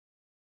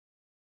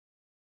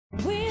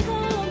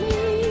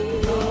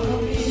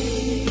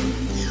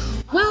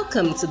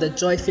Welcome to the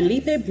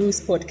Joy-Philippe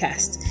Bruce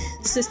podcast.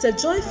 Sister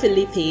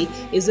Joy-Philippe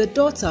is a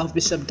daughter of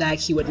Bishop Dag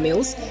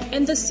Heward-Mills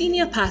and the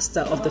senior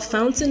pastor of the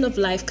Fountain of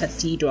Life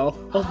Cathedral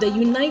of the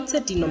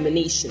United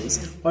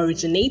Denominations,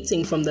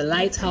 originating from the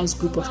Lighthouse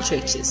Group of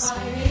Churches.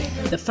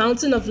 The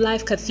Fountain of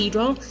Life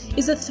Cathedral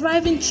is a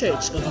thriving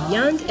church of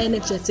young,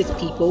 energetic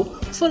people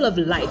full of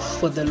life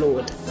for the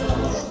Lord.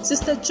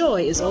 Sister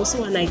Joy is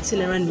also an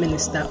itinerant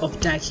minister of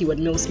Dag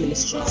Heward-Mills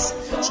Ministries.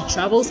 She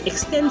travels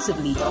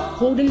extensively,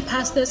 holding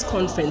pastors'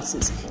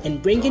 conferences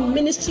and bringing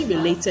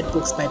ministry-related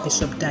books by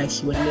Bishop Dag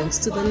Heward-Mills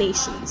to the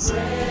nations.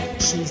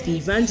 She is the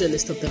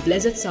evangelist of the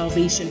Blessed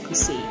Salvation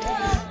Crusade.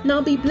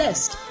 Now be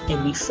blessed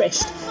and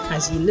refreshed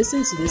as you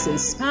listen to this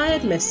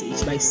inspired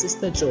message by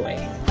Sister Joy.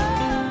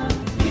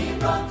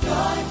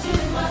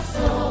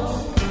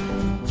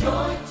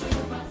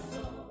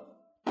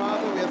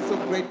 Father, we are so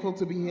grateful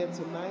to be here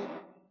tonight.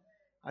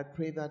 I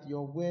pray that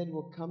your word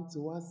will come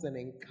to us and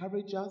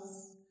encourage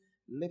us,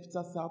 lift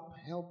us up,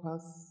 help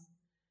us.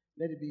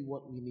 Let it be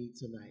what we need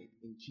tonight.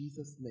 In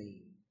Jesus'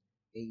 name,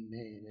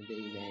 amen and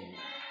amen.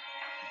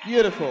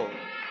 Beautiful,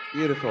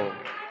 beautiful.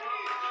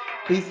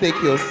 Please take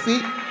your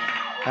seat.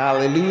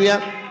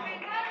 Hallelujah.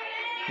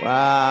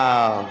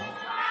 Wow.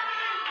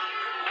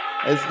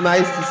 It's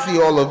nice to see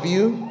all of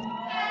you.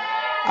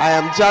 I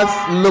am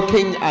just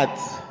looking at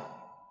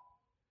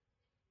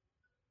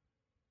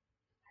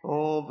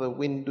all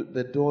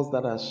the doors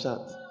that are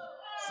shut.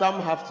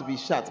 Some have to be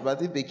shut,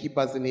 but if they keep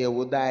us in here,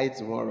 we'll die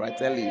tomorrow, I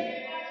tell you.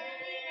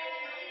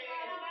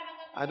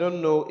 I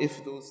don't know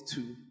if those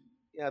two,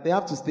 they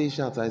have to stay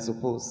shut, I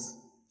suppose.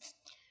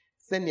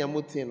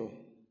 Senyamutino.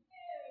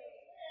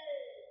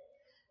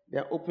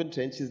 There are open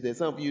trenches there.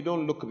 Some of you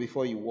don't look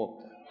before you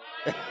walk.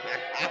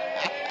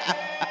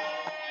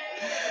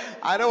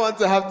 I don't want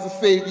to have to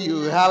save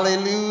you.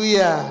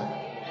 Hallelujah.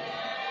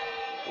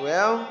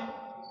 Well,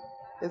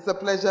 it's a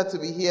pleasure to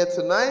be here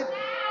tonight.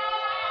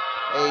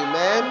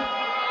 Amen.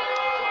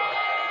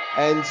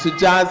 And to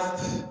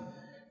just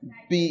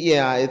be,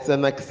 it's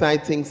an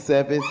exciting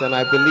service, and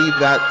I believe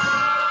that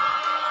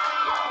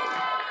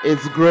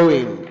it's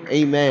growing.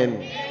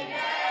 Amen.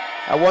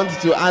 I want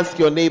to ask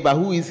your neighbor,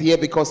 who is here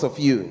because of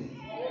you?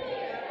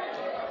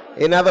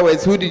 In other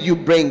words, who did you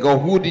bring or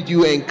who did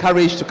you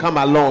encourage to come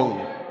along?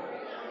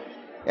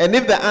 And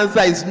if the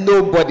answer is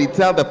nobody,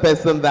 tell the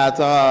person that,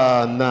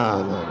 no,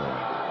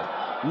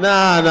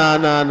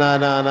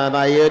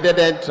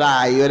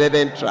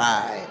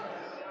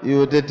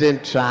 you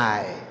didn't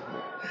try.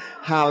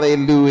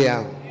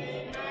 Hallelujah.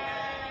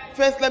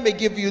 First, let me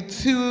give you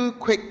two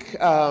quick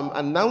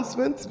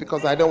announcements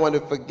because I don't want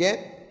to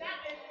forget.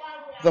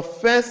 The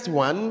first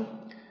one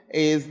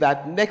is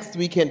that next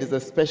weekend is a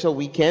special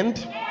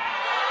weekend.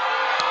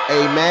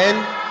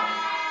 Amen.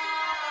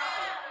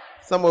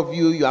 Some of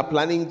you are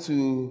planning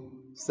to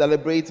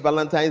celebrate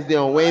Valentine's Day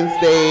on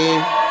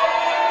Wednesday.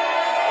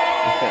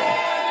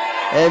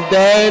 And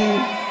then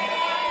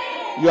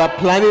you are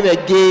planning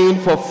again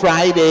for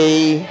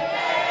Friday.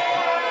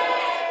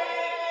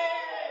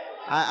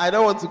 I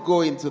don't want to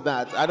go into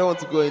that.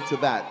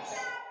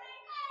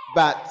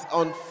 But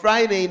on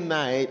Friday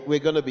night, we're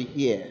going to be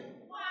here.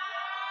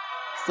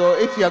 So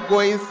if you're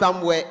going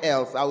somewhere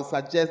else, I would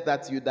suggest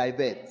that you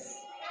divert.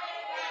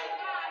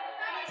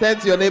 Turn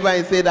to your neighbor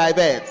and say,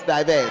 divert.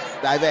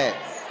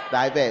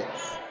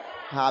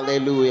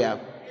 Hallelujah.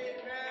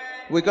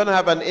 We're going to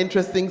have an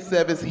interesting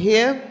service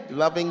here,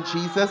 loving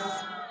Jesus.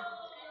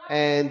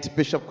 And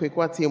Bishop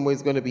Kwekwa Timo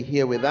is going to be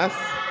here with us.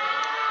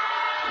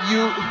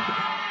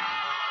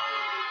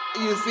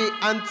 You see,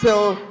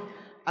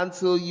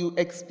 until you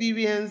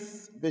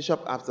experience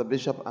bishop after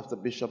bishop after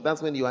bishop,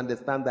 that's when you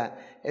understand that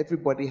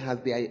everybody has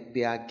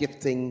their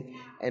gifting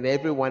and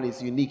everyone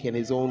is unique in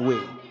his own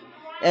way.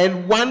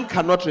 And one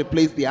cannot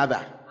replace the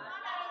other.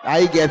 Are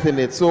you getting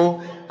it?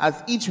 So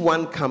as each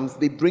one comes,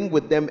 they bring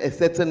with them a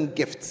certain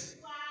gift.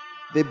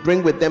 They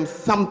bring with them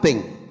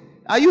something.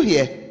 Are you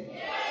here?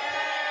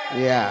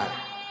 Yeah.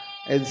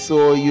 And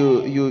so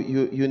you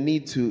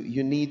need to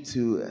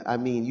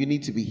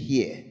be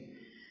here.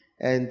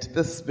 And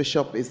this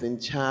bishop is in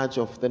charge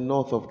of the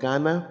north of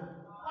Ghana.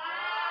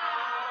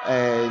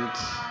 And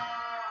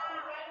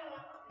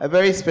a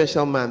very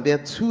special man. There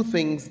are two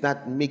things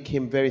that make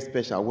him very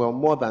special. Well,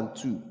 more than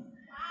two.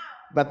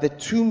 But the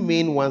two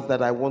main ones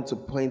that I want to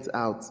point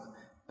out.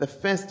 The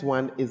first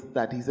one is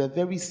that he's a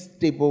very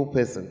stable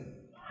person.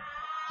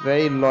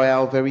 Very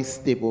loyal, very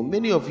stable.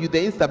 Many of you,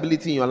 the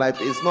instability in your life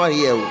is not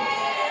here.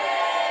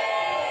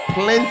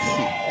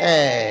 Plenty.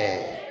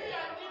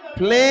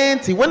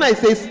 Plenty. When I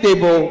say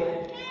stable,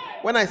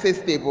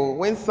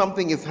 when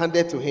something is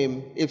handed to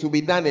him, it will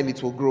be done and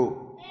it will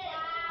grow.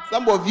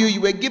 Some of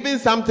you were given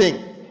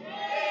something.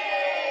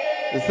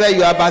 They say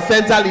you are a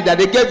center leader.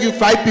 They gave you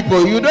 5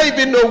 people. You don't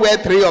even know where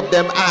 3 of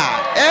them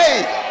are.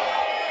 Hey!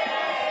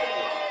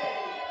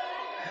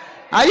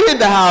 Are you in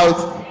the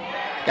house?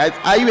 Guys,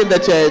 are you in the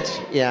church?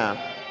 Yeah.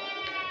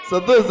 So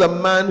this is a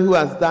man who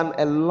has done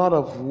a lot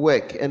of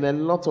work and a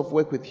lot of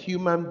work with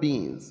human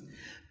beings.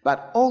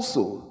 But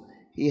also,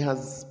 He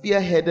has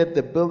spearheaded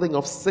the building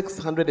of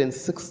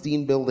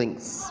 616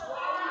 buildings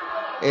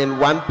in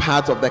one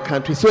part of the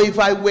country. So if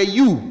I were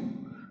you,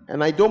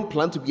 and I don't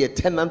plan to be a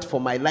tenant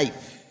for my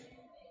life,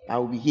 I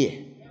will be here.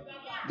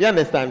 Do you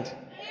understand?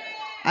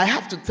 I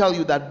have to tell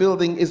you that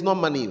building is not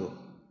money.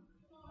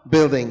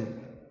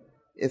 Building,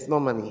 it's not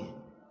money.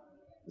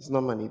 It's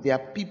not money. There are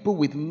people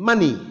with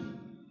money.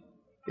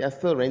 They are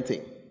still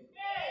renting.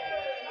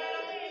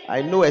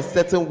 I know a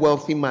certain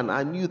wealthy man.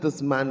 I knew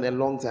this man a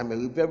long time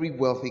ago, a very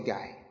wealthy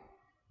guy.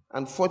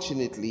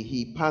 Unfortunately,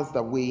 he passed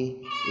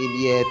away in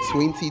year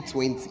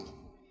 2020.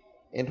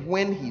 And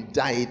when he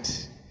died,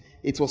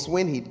 it was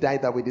when he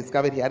died that we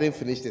discovered he hadn't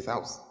finished his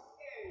house.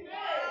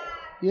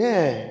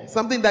 Yeah,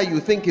 something that you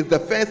think is the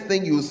first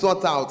thing you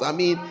sort out. I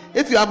mean,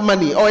 if you have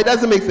money, it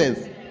doesn't make sense.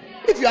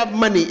 If you have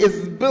money,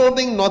 it's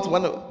building not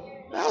one of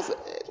the house.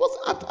 It was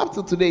up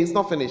to today, it's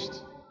not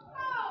finished.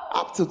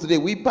 Up to today,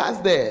 we pass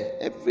there.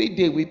 Every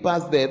day we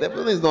pass there. The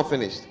building is not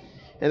finished.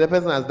 And the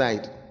person has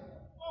died.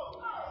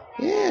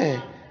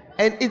 Yeah.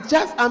 And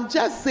I'm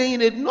just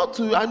saying it not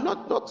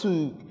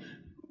to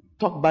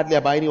talk badly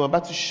about anyone,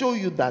 but to show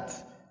you that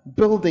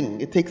building,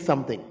 it takes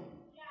something.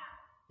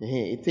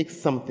 It takes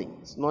something.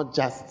 It's not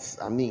just,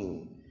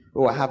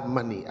 I have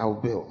money, I'll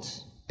build.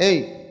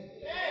 Hey.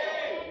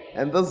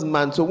 And this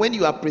man, so when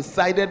you are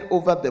presided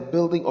over the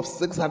building of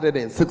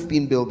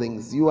 616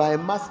 buildings, you are a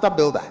master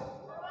builder.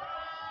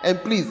 And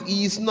please,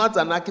 he is not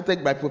an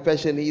architect by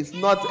profession. He is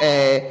not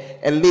a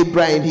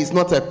laborer, and he's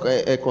not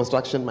a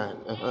construction man.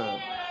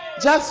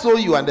 Just so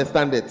you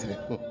understand it.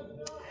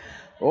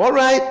 All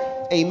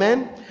right.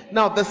 Amen.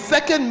 Now, the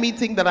second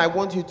meeting that I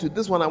want you to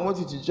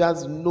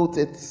just note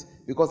it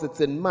because it's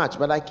in March,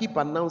 but I keep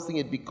announcing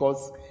it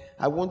because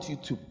I want you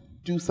to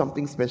do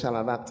something special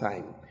at that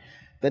time.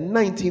 The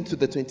 19th to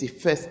the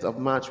 21st of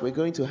March, we're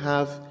going to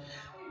have,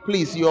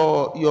 please,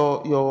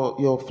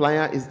 your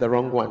flyer is the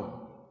wrong one.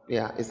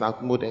 Yeah, it's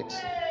outmoded.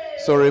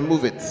 So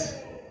remove it.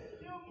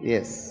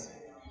 Yes.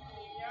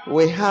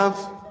 We have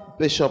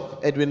Bishop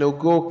Edwin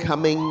Ogo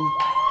coming.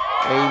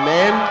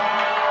 Amen.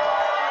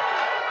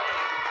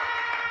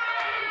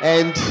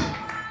 And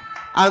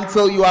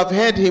until you have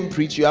heard him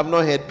preach, you have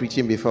not heard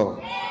preaching before.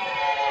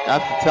 I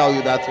have to tell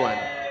you that one.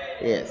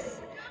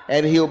 Yes.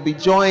 And he'll be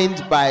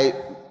joined by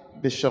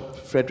Bishop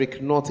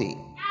Frederick Naughty.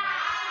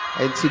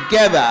 And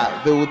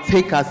together, they will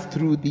take us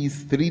through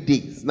these 3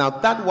 days. Now,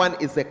 that one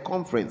is a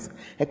conference.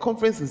 A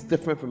conference is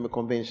different from a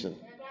convention.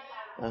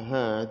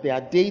 There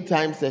are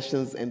daytime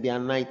sessions and there are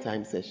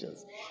nighttime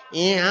sessions. And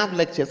you have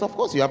lectures. Of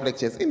course, you have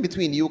lectures. In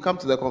between, you come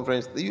to the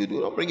conference. You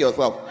do not bring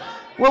yourself.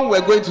 When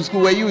we're going to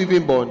school, were you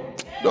even born?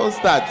 Don't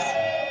start.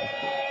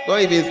 Don't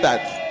even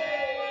start.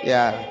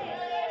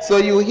 Yeah. So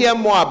you hear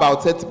more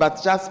about it,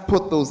 but just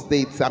put those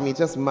dates.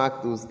 Just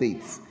mark those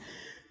dates.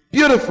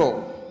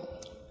 Beautiful.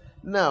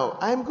 Now,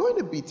 I'm going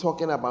to be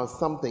talking about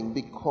something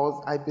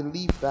because I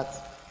believe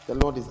that the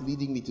Lord is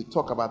leading me to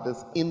talk about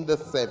this in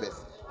this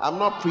service. I'm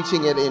not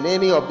preaching it in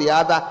any of the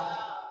other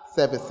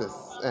services.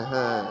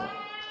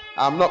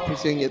 I'm not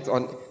preaching it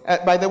on...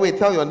 by the way,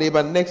 tell your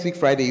neighbor, next week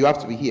Friday, you have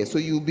to be here. So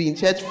you'll be in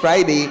church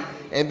Friday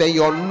and then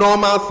your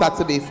normal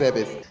Saturday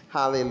service.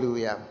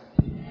 Hallelujah.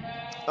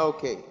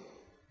 Okay.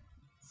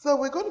 So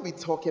we're going to be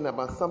talking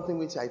about something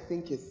which I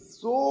think is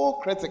so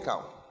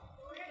critical.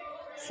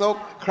 So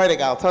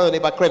critical. Tell your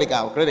neighbor,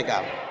 critical.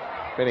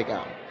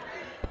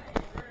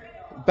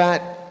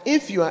 But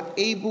if you are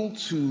able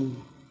to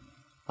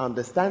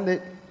understand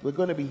it, we're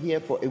going to be here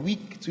for a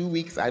week, 2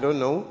 weeks, I don't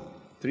know,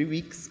 3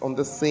 weeks on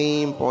the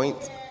same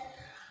point.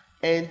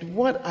 And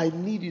what I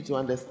need you to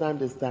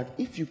understand is that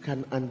if you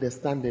can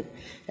understand it,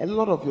 a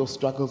lot of your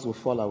struggles will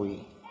fall away.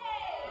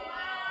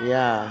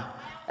 Yeah.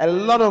 A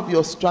lot of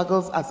your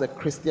struggles as a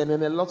Christian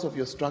and a lot of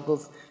your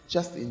struggles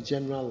just in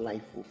general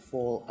life will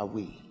fall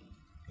away.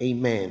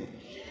 Amen.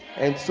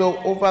 And so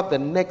over the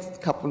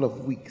next couple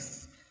of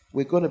weeks,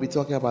 we're going to be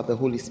talking about the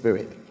Holy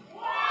Spirit.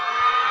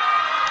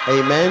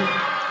 Amen.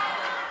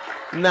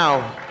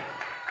 Now,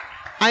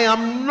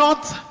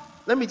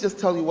 let me just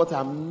tell you what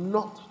I'm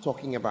not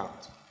talking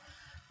about.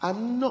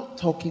 I'm not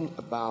talking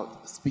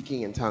about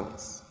speaking in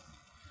tongues.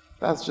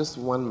 That's just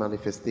one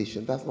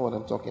manifestation. That's not what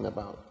I'm talking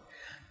about.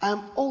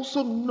 I'm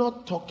also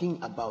not talking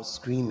about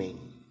screaming.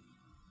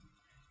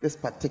 This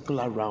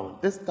particular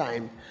round, this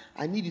time,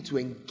 I need you to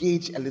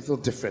engage a little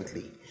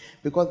differently.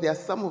 Because there are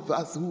some of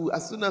us who,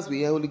 as soon as we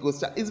hear Holy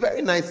Ghost, it's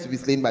very nice to be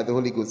slain by the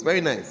Holy Ghost.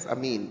 Very nice.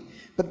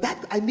 But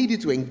that, I need you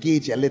to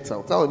engage a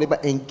little. Tell your neighbor,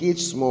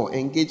 engage small.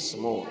 Engage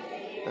small,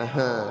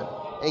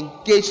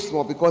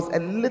 because a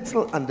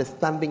little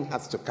understanding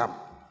has to come.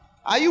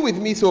 Are you with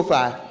me so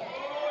far?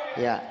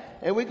 Yeah.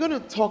 And we're going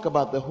to talk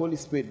about the Holy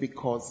Spirit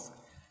because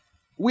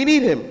we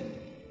need him.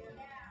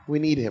 We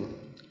need him.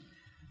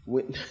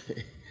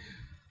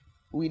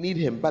 We need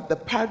him. But the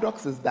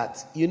paradox is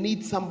that you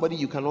need somebody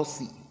you cannot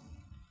see.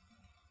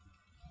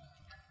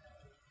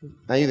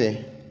 Are you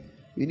there?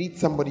 You need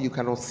somebody you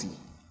cannot see.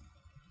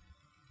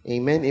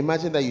 Amen.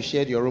 Imagine that you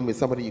shared your room with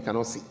somebody you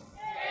cannot see.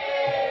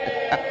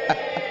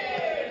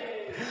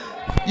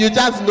 You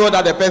just know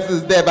that the person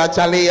is there, but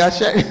Charlie, you're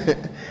sharing.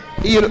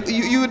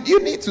 You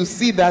need to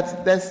see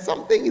that there's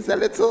something is a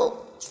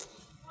little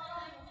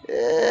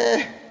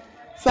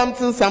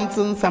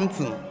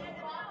something.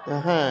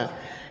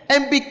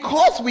 And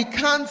because we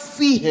can't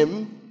see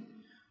him,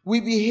 we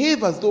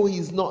behave as though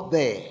he's not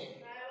there.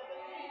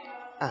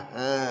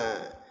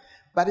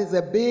 But it's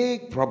a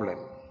big problem.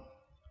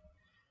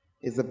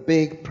 It's a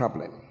big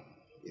problem.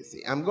 You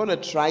see, I'm going to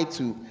try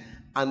to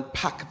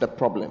unpack the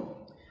problem.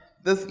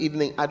 This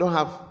evening, I don't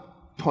have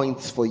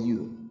points for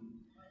you.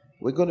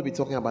 We're going to be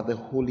talking about the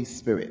Holy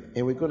Spirit,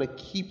 and we're going to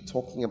keep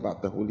talking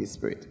about the Holy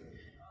Spirit.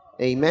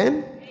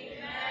 Amen?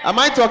 Am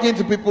I talking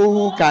to people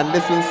who can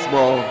listen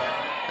small?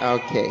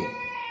 Okay.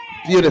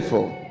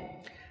 Beautiful.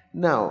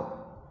 Now,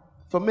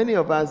 for many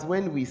of us,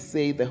 when we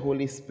say the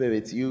Holy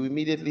Spirit, you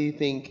immediately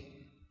think,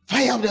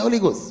 fire of the Holy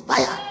Ghost,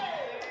 fire.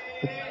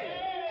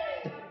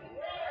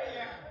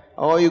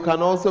 Or you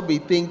can also be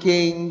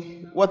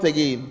thinking, what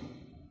again?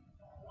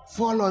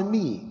 Fall on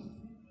me.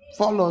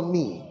 Fall on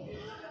me.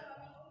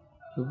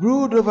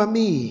 Brood over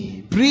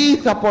me.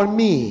 Breathe upon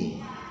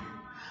me.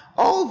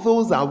 All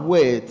those are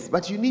words,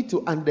 but you need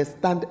to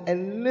understand a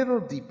little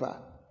deeper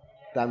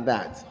than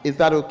that. Is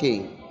that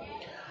okay?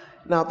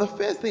 Now, the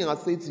first thing I'll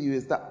say to you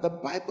is that the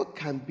Bible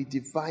can be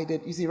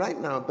divided. You see, right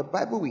now, the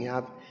Bible we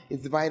have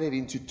is divided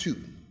into two.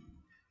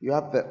 You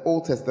have the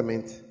Old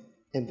Testament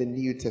and the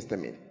New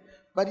Testament.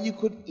 But you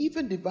could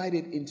even divide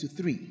it into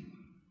three.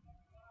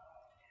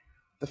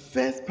 The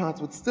first part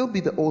would still be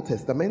the Old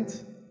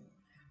Testament.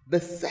 The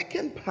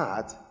second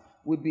part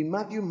would be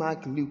Matthew,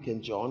 Mark, Luke,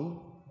 and John.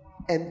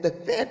 And the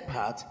third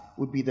part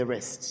would be the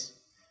rest,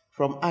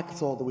 from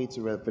Acts all the way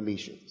to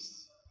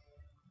Revelations.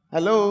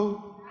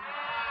 Hello?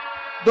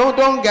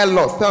 Don't get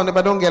lost. Tell them,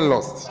 but don't get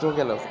lost. Don't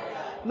get lost.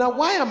 Now,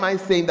 why am I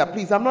saying that?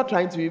 Please, I'm not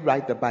trying to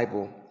rewrite the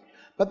Bible.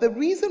 But the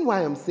reason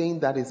why I'm saying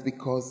that is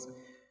because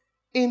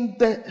in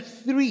the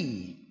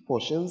three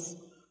portions,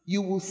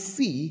 you will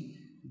see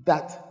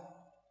that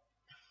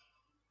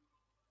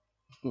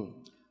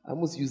I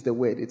almost used the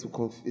word, it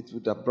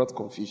would have brought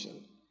confusion.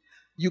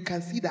 You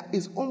can see that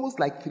it's almost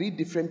like three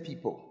different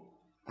people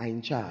are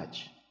in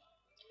charge.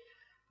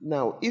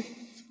 Now, you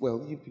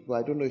people,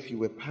 I don't know if you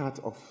were part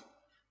of,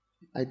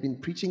 I've been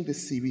preaching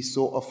this series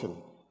so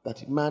often,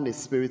 that man is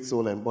spirit,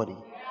 soul, and body.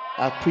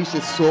 I've preached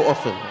it so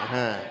often.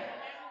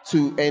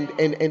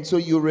 And so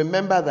you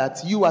remember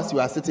that you, as you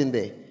are sitting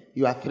there,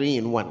 you are three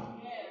in one.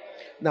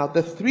 Now,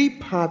 the three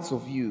parts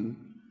of you,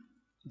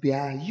 they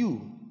are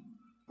you,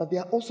 but they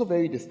are also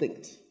very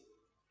distinct.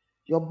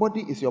 Your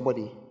body is your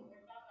body.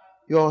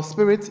 Your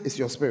spirit is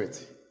your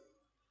spirit.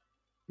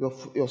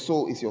 Your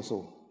soul is your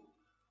soul.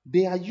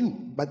 They are you,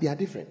 but they are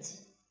different.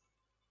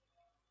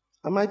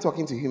 Am I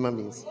talking to human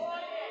beings?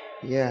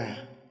 Yeah.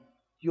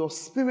 Your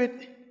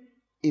spirit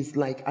is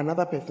like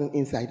another person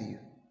inside you.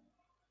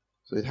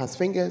 So it has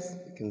fingers,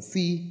 it can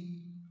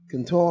see,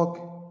 can talk.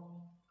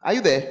 Are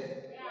you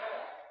there?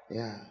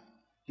 Yeah.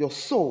 Your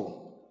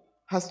soul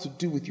has to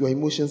do with your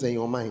emotions and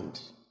your mind.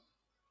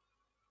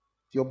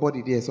 Your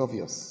body there is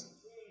obvious.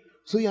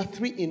 So you are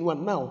three in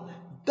one. Now,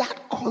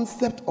 that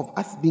concept of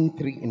us being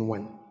three in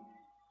one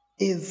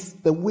is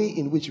the way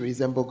in which we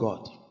resemble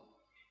God.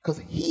 Because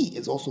He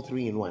is also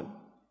three in one.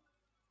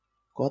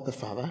 God the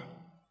Father,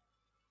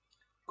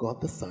 God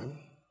the Son,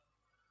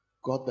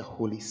 God the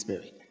Holy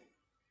Spirit.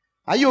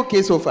 Are you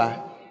okay so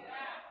far?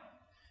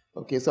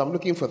 Okay, so I'm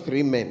looking for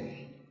three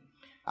men.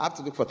 I have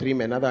to look for three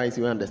men, otherwise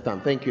you won't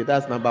understand. Thank you.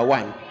 That's number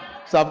one.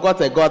 So I've got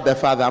a God the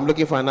Father. I'm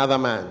looking for another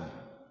man.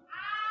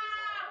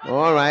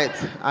 All right.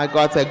 I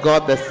got a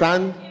God the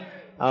Son.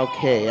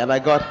 Okay. And I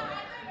got...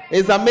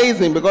 It's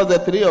amazing because the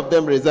three of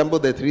them resemble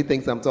the three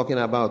things I'm talking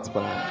about.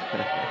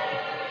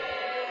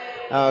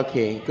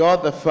 Okay.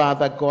 God the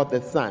Father, God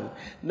the Son.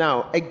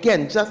 Now,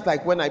 again, just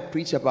like when I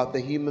preach about the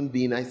human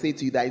being, I say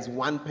to you that is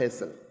one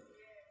person.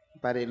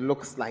 But it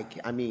looks like,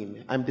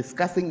 I'm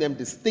discussing them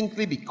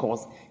distinctly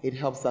because it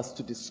helps us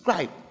to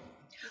describe.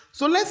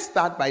 So let's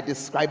start by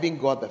describing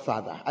God the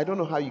Father. I don't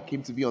know how you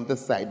came to be on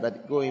this side,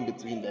 but go in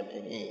between them.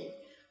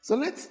 So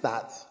let's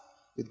start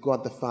with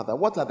God the Father.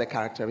 What are the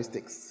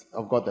characteristics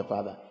of God the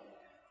Father?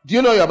 Do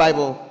you know your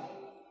Bible?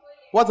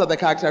 What are the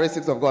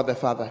characteristics of God the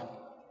Father?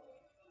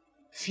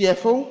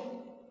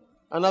 Fearful.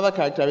 Another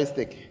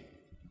characteristic.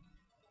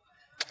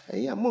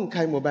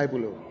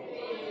 Bible.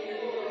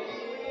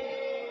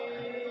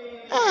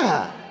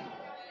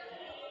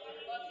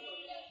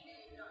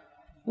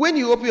 When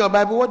you open your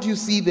Bible, what do you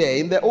see there?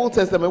 In the Old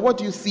Testament, what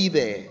do you see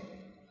there?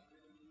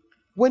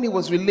 When He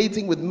was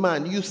relating with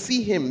man, you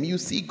see Him, you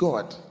see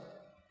God.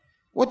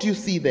 What do you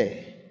see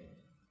there?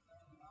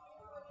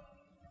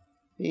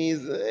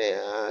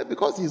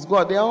 Because He's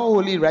God, they are all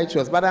holy,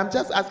 righteous. But I'm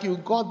just asking you,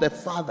 God the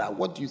Father,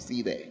 what do you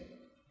see there?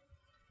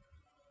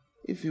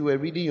 If you were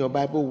reading your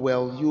Bible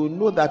well, you will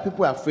know that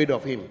people are afraid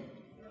of Him.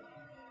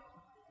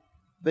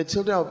 The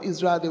children of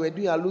Israel, they were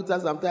doing a lot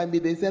sometimes.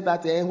 They said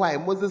that why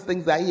Moses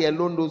thinks that he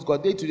alone knows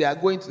God. They are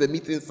going to the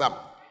meeting some.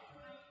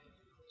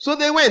 So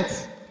they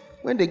went.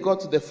 When they got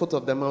to the foot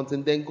of the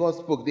mountain, then God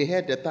spoke. They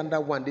heard the thunder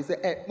one. They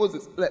said,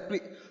 Moses, please,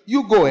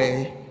 you go.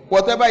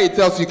 Whatever He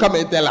tells you, come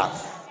and tell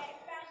us.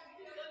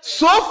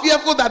 So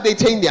fearful that they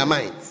changed their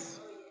minds.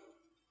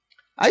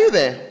 Are you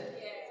there?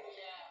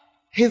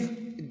 His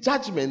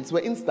judgments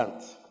were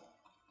instant.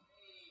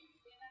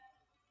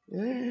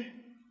 Yeah.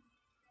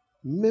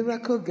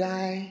 Miracle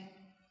guy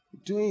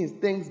doing his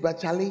things, but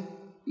Charlie,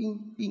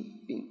 bing, bing,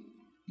 bing.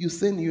 You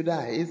sin, you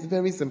die. It's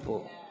very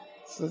simple.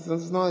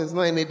 It's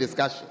not any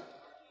discussion.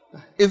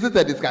 Is it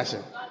a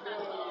discussion?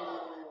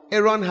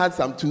 Aaron had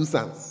some 2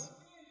 sons.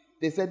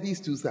 They said, these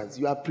 2 sons,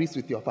 you are priests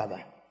with your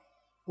father.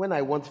 When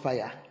I want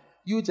fire,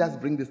 you just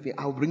bring this thing.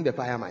 I'll bring the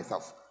fire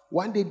myself.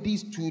 One day,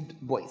 these 2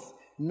 boys,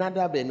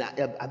 Nadab and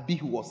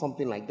Abihu or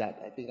something like that,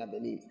 I think are the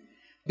names.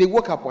 They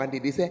woke up one day,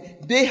 they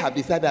said, they have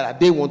decided that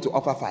they want to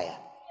offer fire.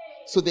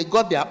 So they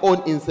got their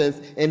own incense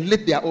and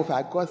lit their own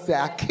fire. God said,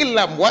 I'll kill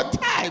them one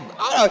time.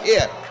 Out of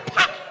here.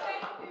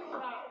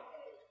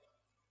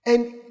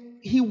 And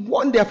he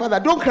warned their father,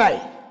 don't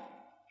cry.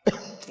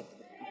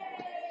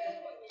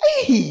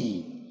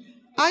 Hey,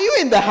 are you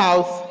in the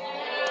house?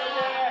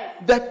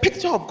 The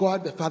picture of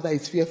God the Father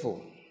is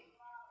fearful.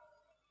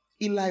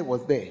 Eli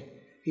was there.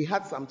 He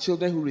had some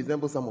children who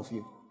resemble some of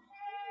you.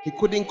 He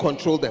couldn't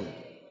control them.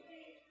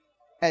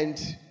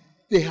 And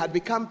they had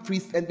become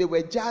priests, and they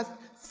were just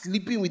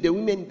sleeping with the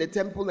women in the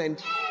temple and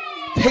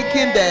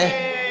taking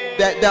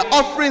the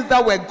offerings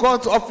that were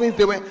God's offerings.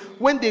 They were,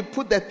 when they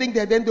put the thing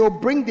there, then they will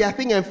bring their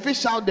thing and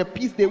fish out the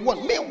piece they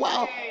want.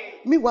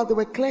 Meanwhile, there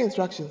were clear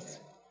instructions.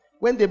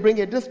 When they bring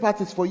it, this part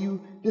is for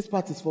you, this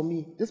part is for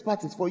me, this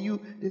part is for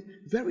you.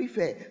 Very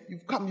fair.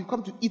 You've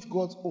come to eat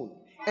God's own.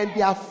 And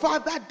their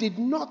father did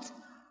not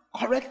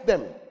correct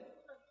them.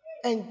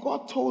 And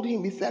God told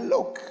him, he said,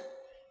 look,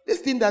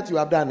 this thing that you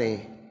have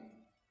done,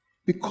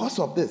 because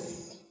of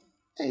this,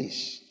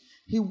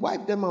 he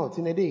wiped them out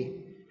in a day.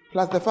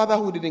 Plus the father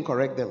who didn't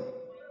correct them.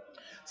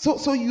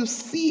 So you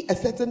see a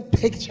certain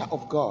picture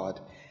of God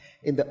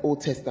in the Old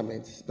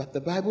Testament, but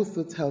the Bible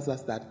still tells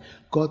us that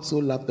God so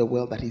loved the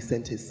world that he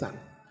sent his son.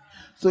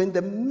 So in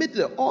the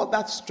middle of all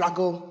that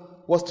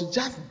struggle was to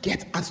just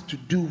get us to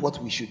do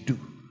what we should do.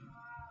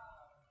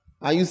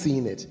 Are you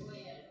seeing it?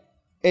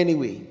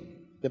 Anyway,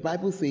 the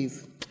Bible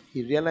says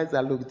he realized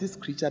that, look, this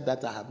creature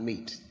that I have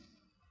made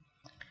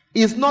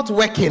is not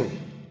working.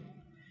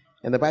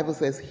 And the Bible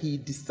says he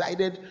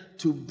decided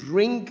to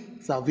bring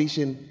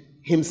salvation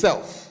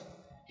himself.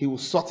 He will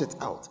sort it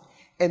out.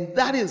 And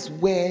that is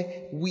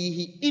where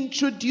he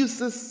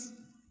introduces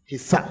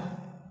his son.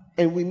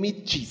 And we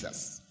meet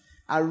Jesus,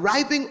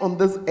 arriving on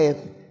this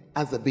earth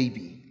as a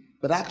baby,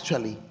 but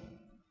actually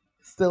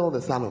still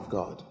the Son of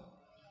God.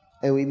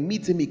 And we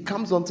meet him, he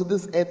comes onto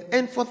this earth,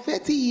 and for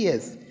 30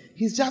 years,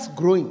 he's just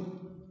growing.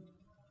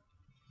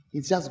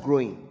 He's just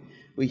growing.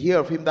 We hear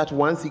of him that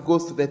once he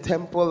goes to the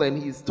temple and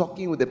he's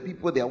talking with the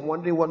people, they are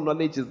wondering what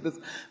knowledge is this.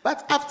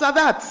 But after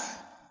that,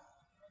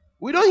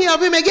 we don't hear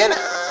of him again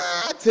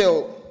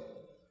till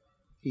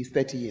he's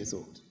 30 years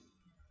old.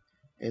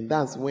 And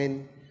that's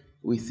when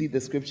we see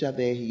the scripture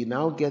there. He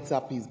now gets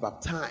up, he's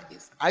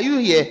baptized. Are you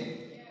here?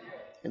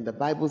 And the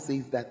Bible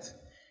says that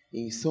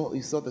he saw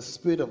the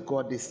Spirit of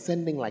God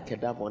descending like a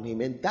dove on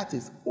him. And that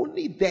is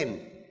only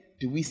then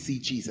do we see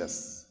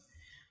Jesus.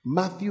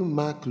 Matthew,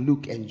 Mark,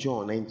 Luke, and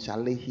John, and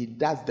Charlie, he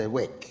does the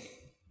work.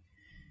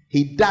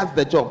 He does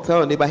the job. Tell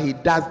your neighbor, he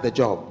does the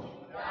job.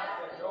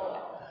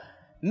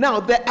 Now,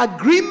 the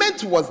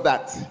agreement was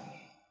that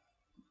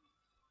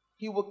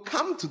he will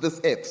come to this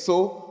earth.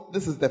 So,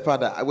 this is the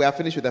Father. We are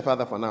finished with the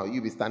Father for now.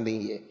 You'll be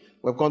standing here.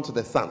 We've gone to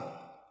the Son.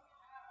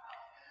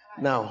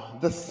 Now,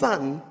 the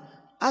Son,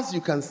 as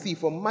you can see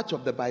from much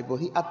of the Bible,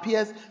 he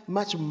appears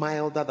much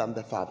milder than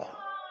the Father.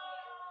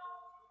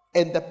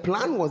 And the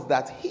plan was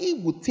that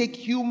he would take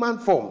human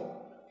form.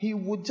 He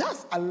would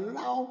just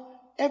allow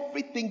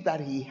everything that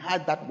he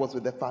had that was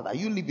with the Father.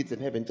 You leave it in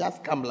heaven.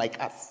 Just come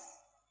like us.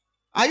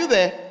 Are you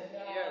there?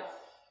 Yes.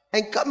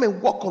 And come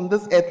and walk on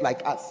this earth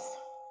like us.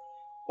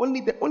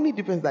 The only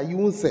difference is that you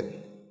won't sin.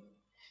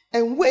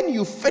 And when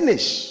you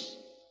finish,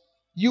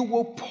 you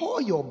will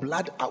pour your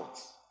blood out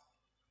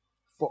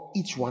for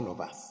each one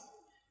of us.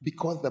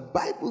 Because the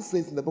Bible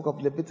says in the book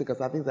of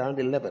Leviticus, I think it's around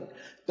 11,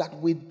 that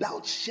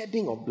without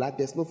shedding of blood,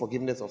 there's no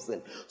forgiveness of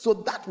sin. So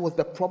that was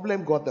the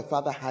problem God the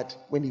Father had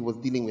when he was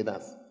dealing with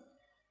us.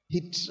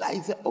 He tried,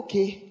 he said,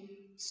 okay,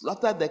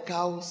 slaughter the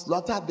cow,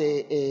 slaughter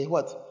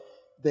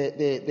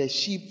the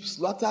sheep,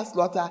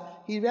 slaughter.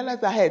 He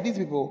realized that, hey, these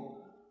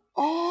people,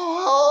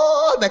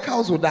 all the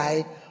cows will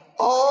die,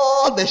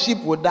 all the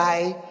sheep will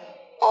die,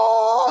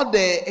 all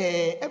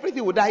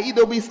everything will die.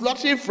 It'll be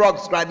slaughtering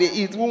frogs, right?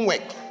 It won't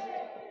work.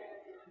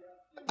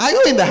 Are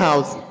you in the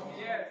house?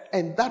 Yes.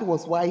 And that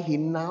was why he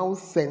now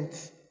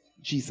sent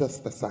Jesus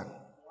the Son.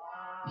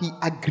 He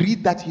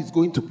agreed that he's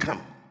going to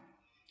come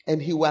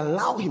and he will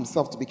allow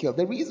himself to be killed.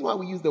 The reason why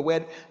we use the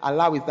word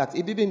allow is that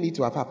it didn't need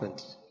to have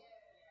happened.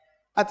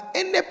 At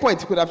any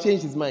point, he could have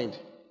changed his mind.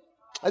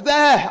 I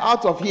said,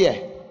 out of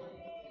here.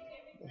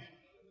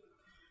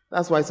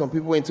 That's why some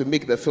people went to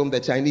make the film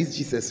The Chinese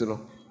Jesus, you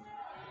know.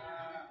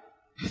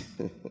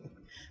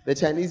 The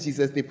Chinese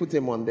Jesus, they put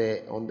him on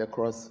the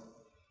cross.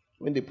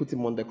 When they put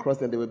him on the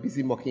cross and they were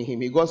busy mocking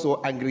him, he got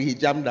so angry he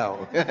jumped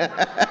down.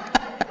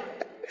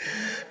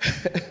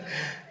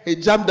 He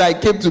jumped there, he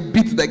came to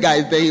beat the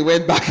guys, then he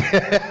went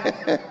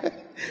back.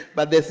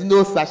 But there's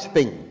no such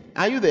thing.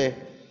 Are you there?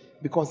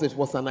 Because it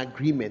was an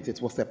agreement,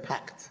 it was a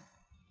pact.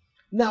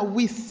 Now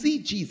we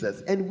see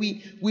Jesus and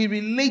we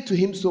relate to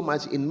him so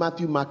much in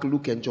Matthew, Mark,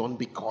 Luke, and John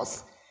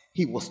because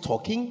he was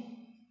talking,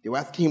 they were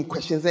asking him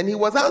questions, and he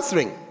was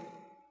answering.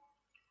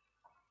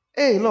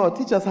 Hey, Lord,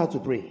 teach us how to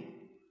pray.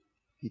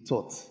 He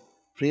taught.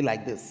 Pray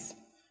like this.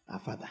 Our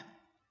Father,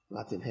 who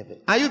art in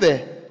heaven. Are you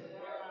there?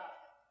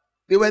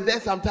 They were there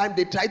sometime.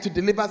 They tried to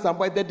deliver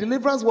somebody. The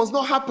deliverance was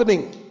not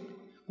happening.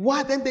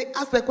 Why? Then they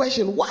asked the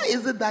question, why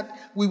is it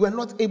that we were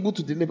not able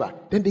to deliver?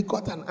 Then they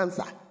got an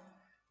answer.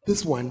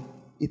 This one,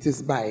 it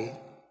is by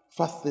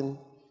fasting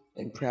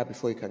and prayer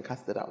before you can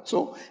cast it out.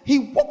 So he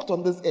walked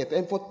on this earth,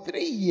 and for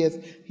 3 years,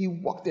 he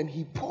walked and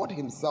he poured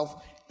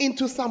himself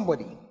into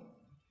somebody.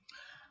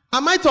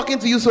 Am I talking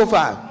to you so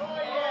far?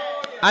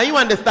 Are you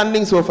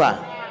understanding so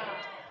far?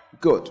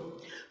 Good.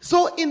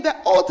 So in the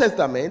Old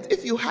Testament,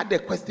 if you had a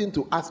question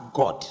to ask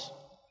God,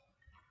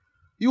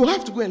 you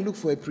have to go and look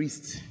for a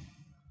priest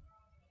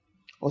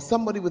or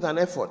somebody with an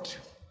effort,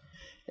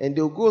 and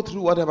they'll go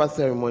through whatever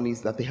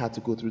ceremonies that they had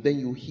to go through. Then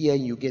you hear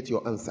and you get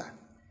your answer.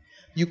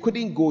 You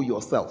couldn't go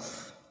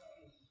yourself.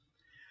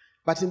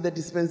 But in the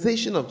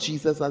dispensation of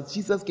Jesus, as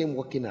Jesus came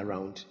walking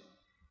around,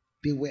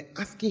 they were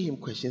asking him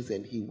questions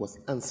and he was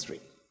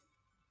answering.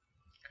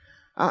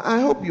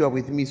 I hope you are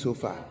with me so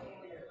far.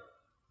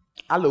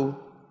 Hello?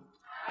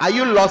 Are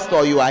you lost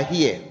or you are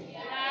here?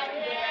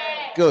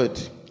 Good.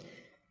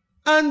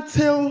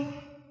 Until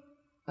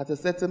at a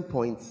certain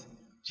point,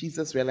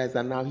 Jesus realized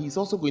that now he's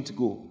also going to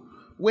go.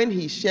 When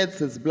he sheds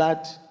his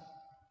blood,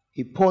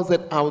 he pours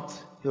it out,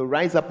 he'll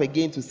rise up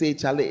again to say,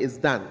 Charlie, it's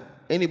done.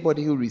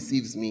 Anybody who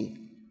receives me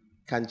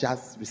can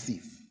just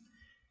receive.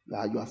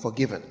 You are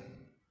forgiven.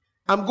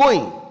 I'm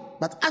going.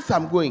 But as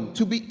I'm going,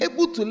 to be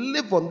able to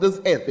live on this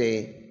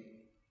earth,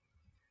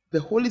 the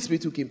Holy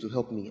Spirit who came to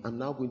help me, I'm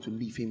now going to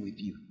leave him with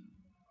you.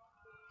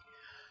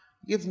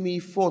 Give me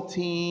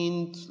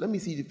 14, let me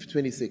see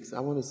 26. I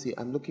want to see,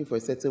 I'm looking for a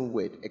certain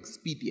word,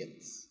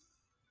 expedient.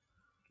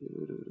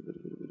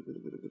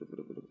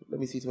 Let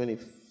me see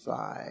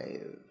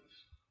 25.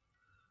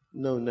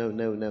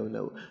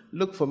 No.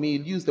 Look for me,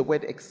 use the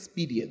word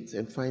expedient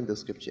and find the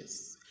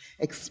scriptures.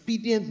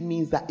 Expedient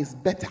means that it's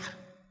better.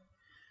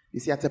 You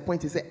see, at a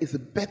point he said, it's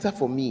better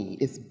for me.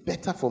 It's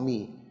better for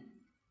me.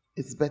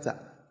 It's better.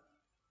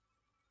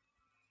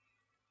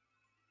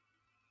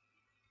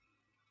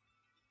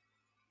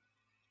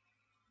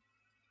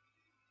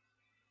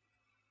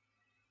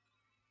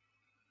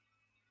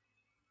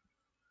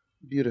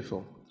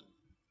 Beautiful.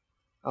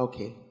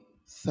 Okay.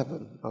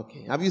 7.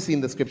 Okay. Have you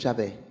seen the scripture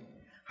there?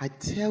 I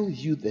tell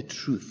you the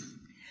truth.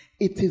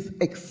 It is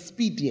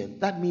expedient.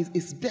 That means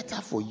it's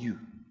better for you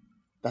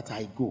that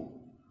I go.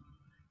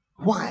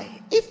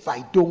 Why? If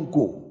I don't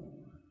go,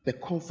 the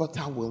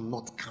Comforter will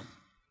not come.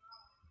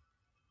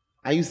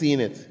 Are you seeing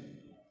it?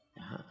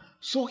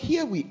 So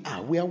here we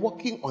are. We are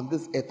walking on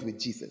this earth with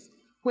Jesus.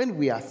 When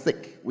we are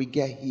sick, we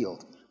get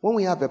healed. When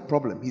we have a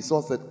problem, he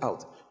sorts it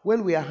out.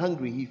 When we are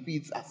hungry, he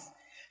feeds us.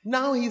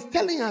 Now he's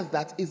telling us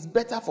that it's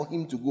better for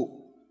him to go.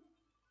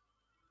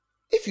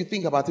 If you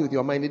think about it with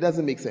your mind, it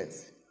doesn't make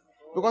sense.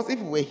 Because if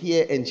we were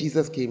here and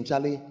Jesus came,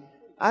 Charlie,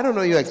 I don't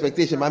know your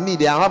expectation, but me,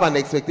 I have an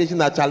expectation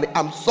that, Charlie,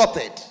 I'm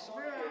sorted.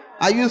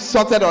 Are you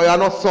sorted or you are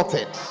not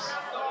sorted?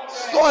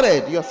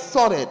 Sorted. You're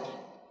sorted.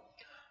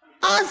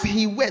 As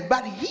he went,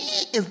 but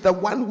he is the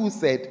one who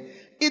said,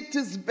 it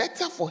is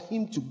better for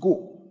him to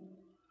go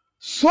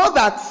so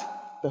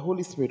that the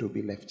Holy Spirit will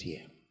be left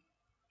here.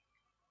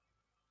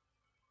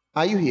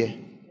 Are you here?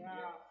 Yeah.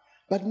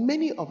 But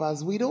many of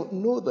us, we don't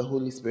know the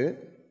Holy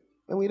Spirit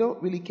and we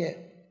don't really care.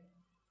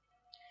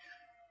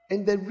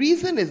 And the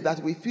reason is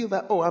that we feel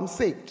that, oh, I'm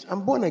saved,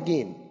 I'm born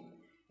again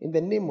in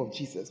the name of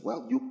Jesus.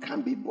 Well, you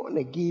can't be born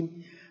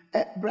again,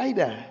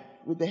 brighter,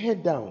 with the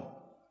head down.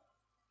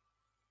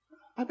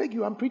 I beg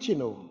you, I'm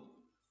preaching.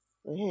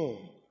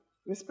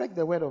 Respect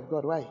the word of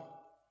God. Why?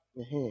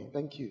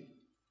 Thank you.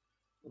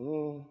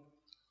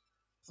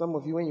 Some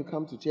of you, when you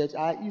come to church,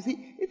 you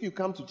see, if you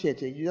come to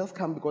church, you just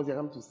come because you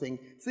come to sing.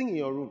 Sing in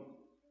your room.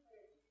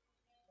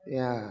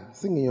 Yeah,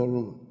 sing in your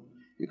room.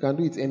 You can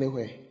do it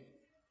anywhere.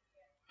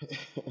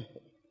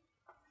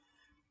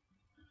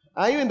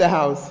 Are you in the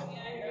house?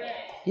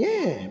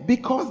 Yeah,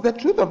 because the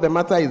truth of the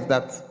matter is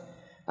that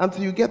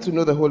until you get to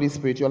know the Holy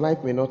Spirit, your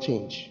life may not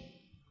change.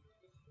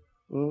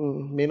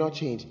 May not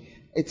change.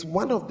 It's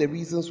one of the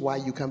reasons why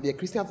you can be a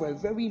Christian for a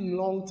very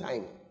long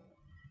time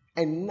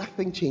and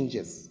nothing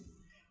changes.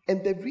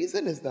 And the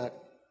reason is that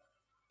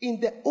in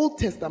the Old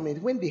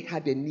Testament, when they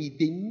had a need,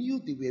 they knew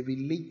they were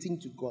relating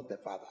to God the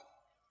Father.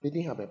 They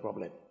didn't have a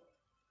problem.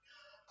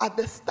 At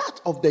the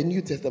start of the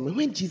New Testament,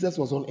 when Jesus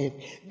was on earth,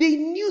 they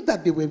knew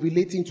that they were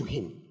relating to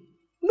him.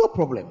 No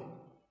problem.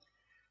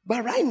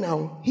 But right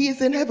now, he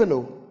is in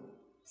heaven,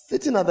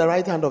 sitting at the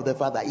right hand of the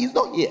Father. He's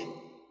not here.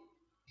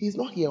 He's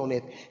not here on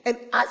earth. And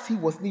as he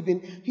was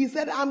leaving, he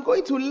said, I'm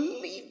going to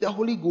leave the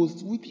Holy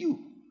Ghost with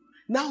you.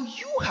 Now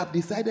you have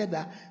decided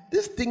that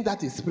this thing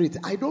that is spirit,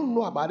 I don't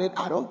know about it,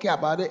 I don't care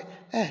about it.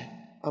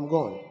 I'm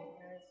gone.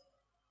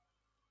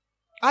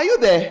 Are you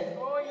there?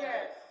 Oh,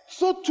 yes.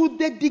 So to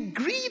the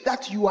degree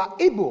that you are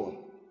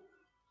able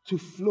to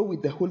flow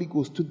with the Holy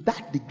Ghost, to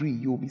that degree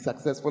you will be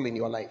successful in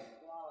your life.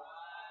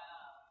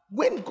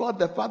 When God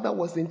the Father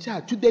was in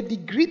charge, to the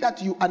degree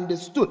that you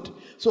understood.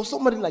 So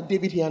somebody like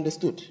David, he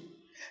understood.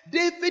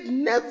 David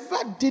never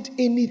did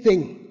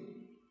anything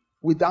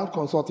without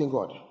consulting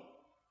God.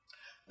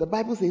 The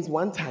Bible says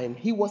one time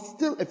he was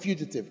still a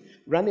fugitive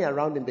running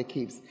around in the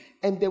caves,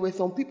 and there were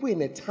some people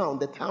in a town,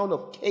 the town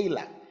of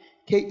Keilah,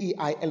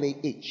 Keilah.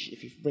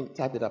 If you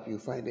type it up, you'll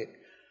find it.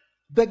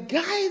 The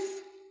guys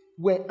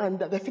were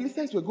under, the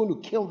Philistines were going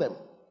to kill them.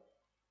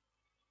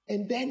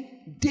 And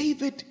then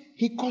David,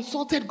 he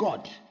consulted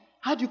God.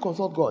 How do you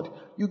consult God?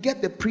 You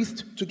get the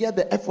priest to get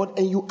the effort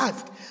and you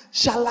ask,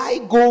 shall I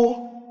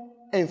go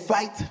and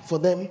fight for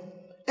them?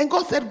 And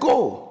God said,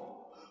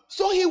 go.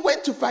 So he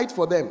went to fight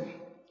for them.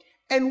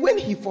 And when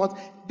he fought,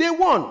 they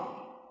won.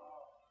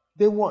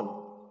 They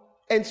won.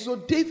 And so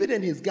David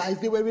and his guys,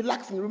 they were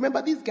relaxing.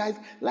 Remember, these guys,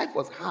 life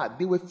was hard.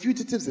 They were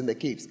fugitives in the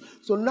caves.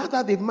 So now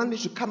that they've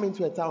managed to come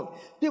into a town,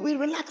 they were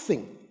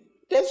relaxing.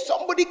 Then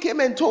somebody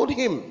came and told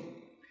him.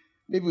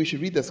 Maybe we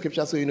should read the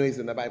scripture so you know it's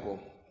in the Bible.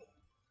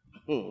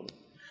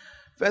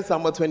 1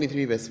 Samuel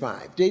 23 verse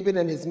 5. David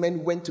and his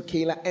men went to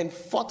Keilah and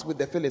fought with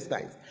the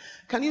Philistines.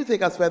 Can you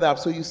take us further up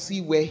so you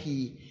see where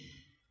he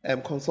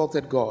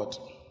consulted God?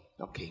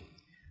 Okay.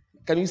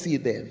 Can you see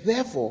it there?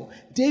 Therefore,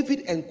 David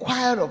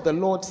inquired of the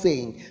Lord,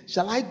 saying,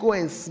 shall I go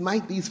and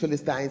smite these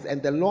Philistines?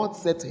 And the Lord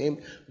said to him,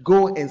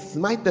 go and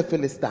smite the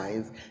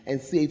Philistines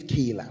and save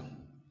Keilah.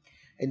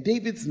 And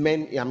David's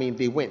men,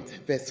 they went.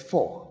 Verse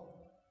 4.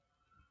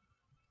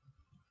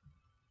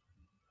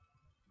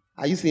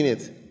 Are you seeing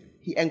it?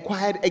 He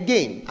inquired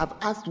again. I've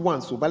asked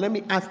once, but let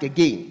me ask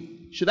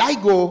again. Should I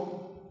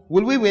go?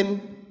 Will we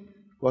win?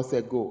 God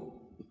said, go.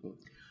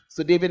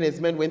 So David and his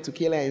men went to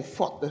Keilah and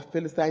fought the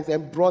Philistines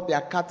and brought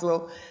their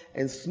cattle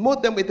and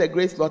smote them with a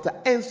great slaughter.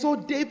 And so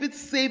David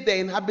saved the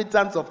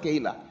inhabitants of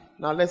Keilah.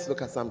 Now let's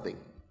look at something.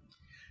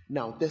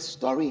 Now the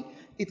story,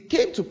 it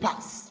came to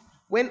pass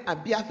when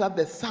Abiathar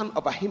the son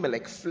of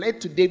Ahimelech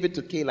fled to David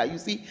to Keilah. You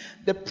see,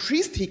 the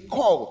priest he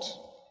called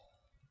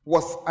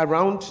was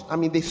around.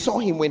 They saw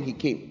him when he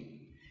came.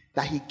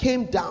 That he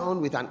came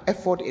down with an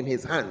ephod in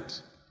his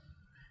hand.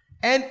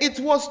 And it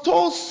was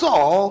told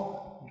Saul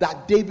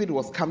that David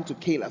was come to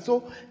Keilah.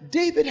 So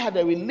David had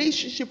a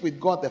relationship with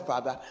God the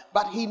Father,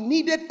 but he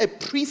needed a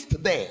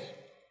priest there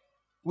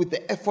with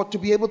the effort to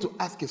be able to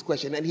ask his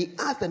question. And he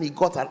asked and he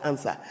got an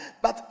answer.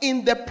 But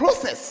in the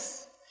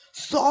process,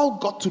 Saul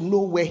got to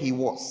know where he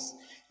was.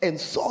 And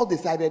Saul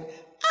decided,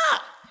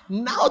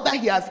 now that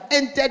he has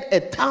entered a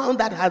town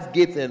that has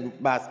gates and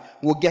bars,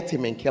 we'll get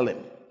him and kill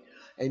him.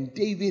 And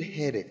David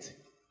heard it.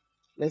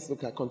 Let's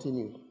look at,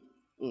 continue.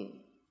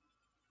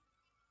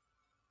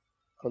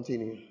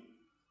 Continue.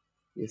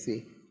 You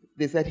see,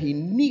 they said he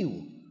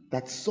knew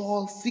that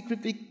Saul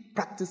secretly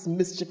practiced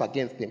mischief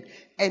against him.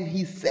 And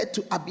he said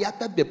to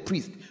Abiathar the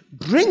priest,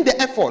 bring the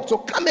ephod, so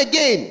come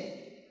again.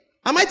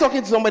 Am I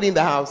talking to somebody in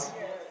the house?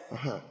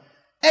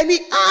 And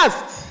he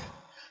asked,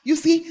 you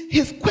see,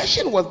 his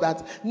question was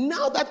that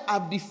now that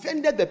I've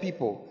defended the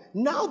people,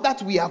 now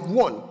that we have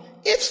won,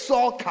 if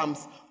Saul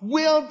comes,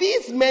 will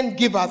these men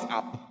give us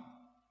up?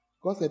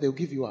 God said they'll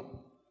give you up.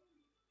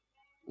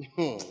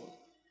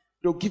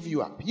 They'll give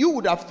you up. You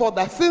would have thought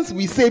that since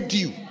we saved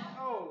you,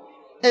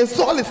 and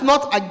Saul is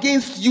not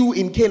against you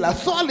in Keilah,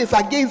 Saul is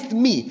against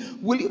me.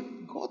 Will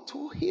you? God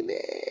told him,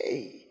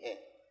 hey.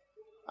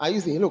 Are you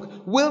saying, look,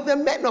 will the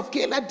men of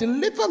Keilah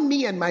deliver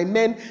me and my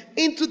men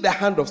into the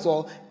hand of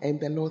Saul?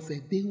 And the Lord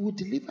said, they will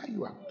deliver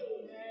you up.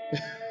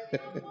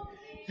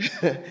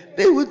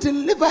 They will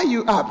deliver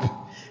you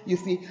up. You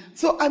see,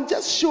 so I'm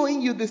just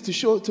showing you this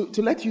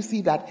to let you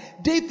see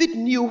that David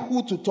knew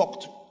who to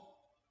talk to.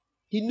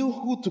 He knew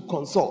who to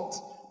consult.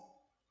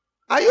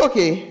 Are you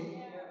okay?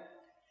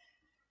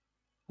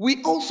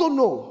 We also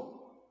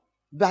know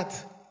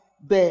that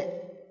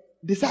the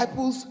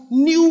disciples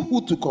knew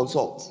who to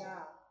consult.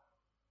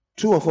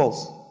 True or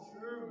false?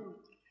 True.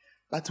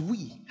 But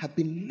we have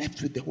been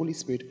left with the Holy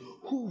Spirit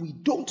who we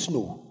don't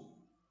know.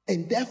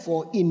 And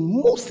therefore,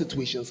 in most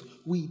situations,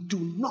 we do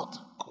not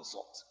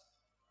consult.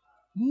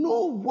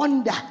 No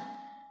wonder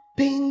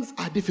things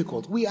are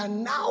difficult. We are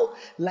now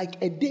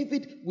like a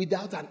David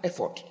without an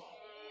ephod.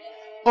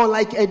 Or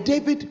like a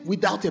David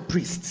without a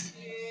priest.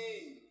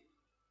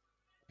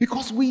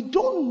 Because we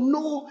don't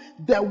know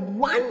the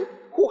one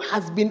who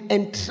has been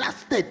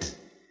entrusted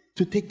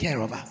to take care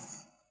of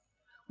us.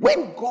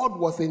 When God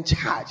was in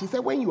charge, he said,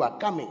 when you are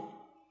coming,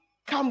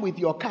 come with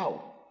your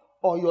cow.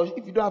 Or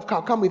if you don't have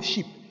cow, come with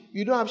sheep.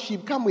 You don't have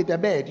sheep, come with a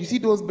bird. You see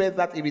those birds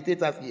that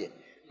irritate us here?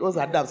 Those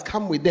are doves.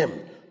 Come with them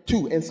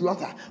too and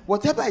slaughter.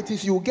 Whatever it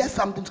is, you will get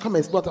something to come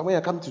and slaughter when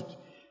you come to...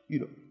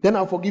 then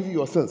I'll forgive you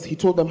your sins. He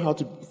told them how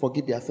to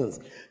forgive their sins.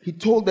 He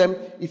told them,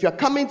 if you're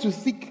coming to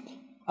seek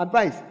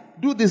advice,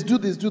 do this, do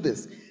this, do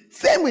this.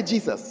 Same with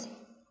Jesus.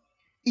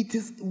 It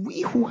is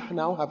we who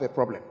now have a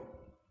problem.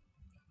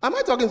 Am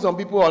I talking to some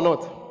people or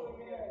not?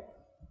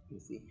 You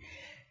see.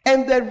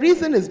 And the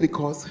reason is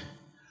because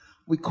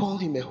we call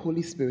him a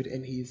Holy Spirit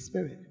and he is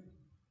spirit.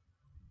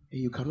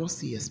 And you cannot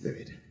see a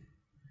spirit.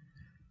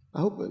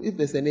 I hope if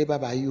there's a neighbor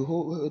by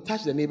you,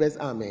 touch the neighbor's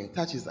arm,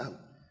 touch his arm.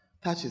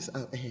 Touch his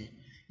arm.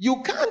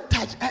 You can't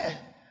touch.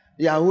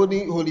 You are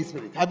holding Holy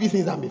Spirit. Have you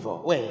seen that before?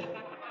 Where?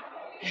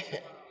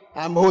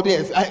 I'm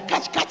holding.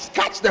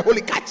 Catch the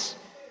Holy catch.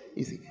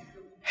 You see.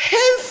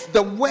 Hence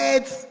the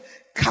words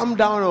come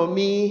down on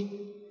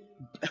me.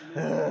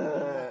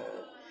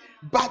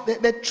 But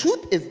the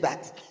truth is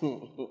that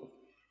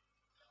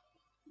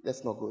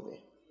let's not go there.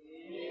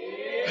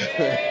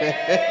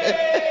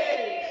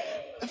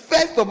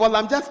 First of all,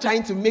 I'm just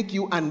trying to make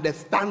you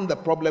understand the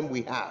problem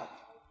we have.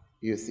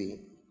 You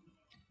see.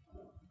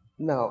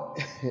 Now,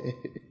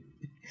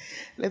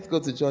 let's go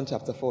to John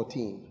chapter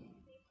 14.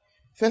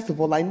 First of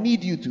all, I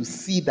need you to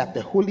see that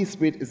the Holy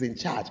Spirit is in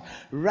charge.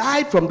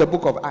 Right from the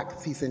book of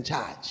Acts, he's in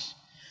charge.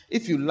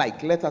 If you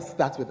like, let us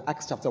start with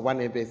Acts chapter 1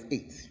 and verse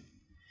 8.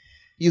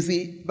 You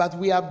see, but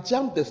we have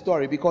jumped the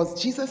story because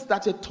Jesus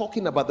started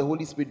talking about the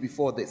Holy Spirit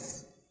before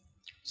this.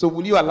 So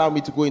will you allow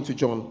me to go into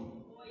John?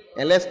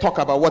 And let's talk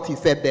about what he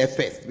said there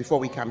first before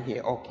we come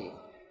here. Okay.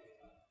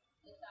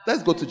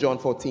 Let's go to John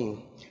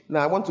 14. Now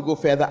I want to go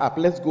further up.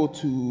 Let's go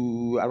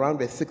to around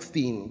verse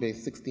 16,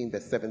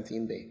 verse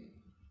 17 there.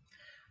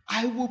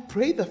 I will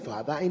pray the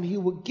Father and he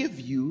will give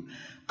you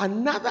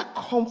another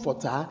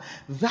comforter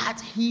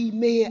that he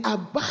may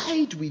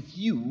abide with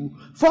you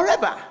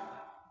forever.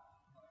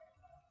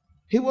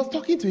 He was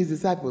talking to his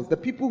disciples, the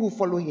people who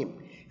follow him.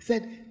 He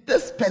said,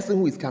 this person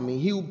who is coming,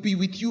 he will be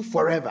with you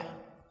forever.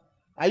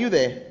 Are you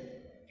there?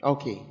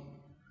 Okay.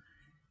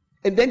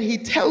 And then he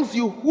tells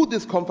you who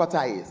this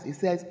comforter is. He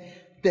says,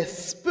 the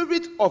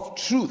Spirit of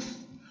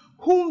truth,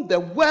 whom the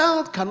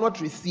world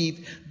cannot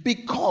receive,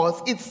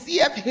 because it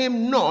seeth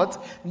him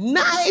not,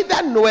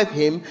 neither knoweth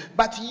him,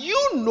 but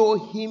you know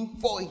him,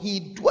 for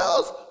he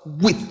dwells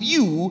with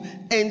you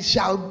and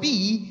shall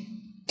be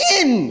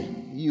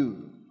in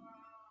you.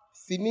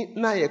 See,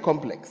 now you're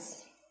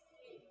complex.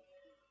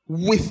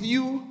 With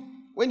you,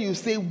 when you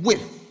say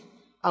with,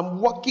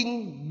 I'm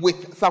walking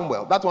with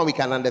Samuel. That's one we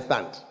can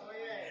understand.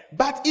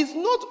 But it's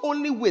not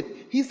only with.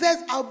 He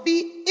says, I'll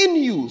be in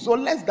you. So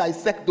let's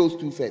dissect those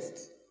two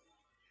first.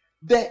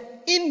 The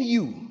in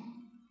you,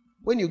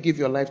 when you give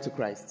your life to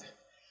Christ.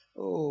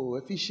 Oh,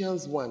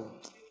 Ephesians 1.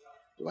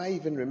 Do I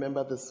even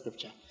remember this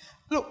scripture?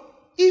 Look,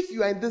 if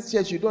you are in this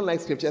church, you don't like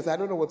scriptures, I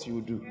don't know what you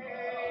will do.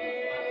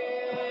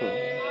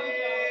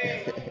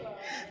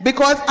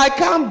 Because I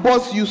can't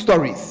boss you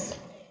stories.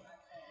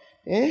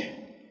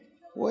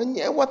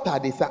 What are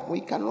they?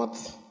 We cannot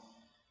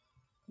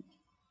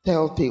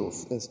tell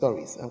tales and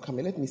stories. I'm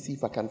coming. Let me see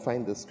if I can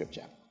find the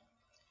scripture.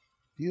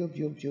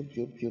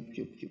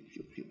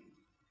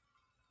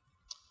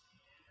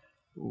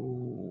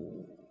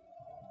 Ooh.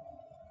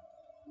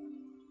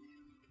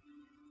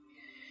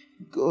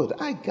 Good,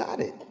 I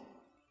got it.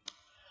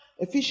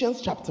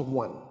 Ephesians chapter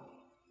 1.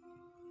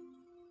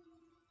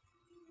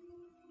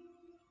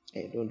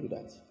 Hey, don't do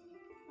that.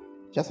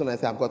 Just when I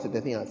say I've got it, the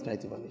thing has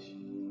tried to vanish.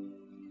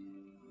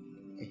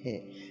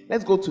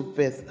 Let's go to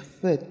verse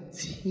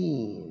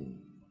 13.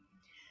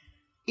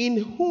 In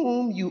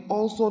whom you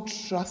also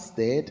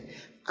trusted,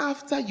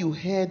 after you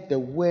heard the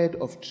word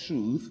of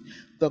truth,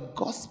 the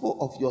gospel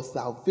of your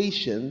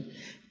salvation,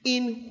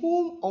 in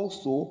whom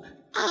also,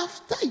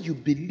 after you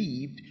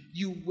believed,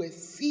 you were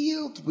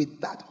sealed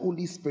with that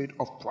Holy Spirit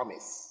of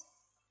promise.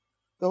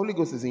 The Holy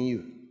Ghost is in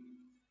you.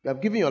 You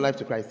have given your life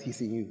to Christ,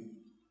 he's in you.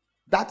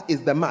 That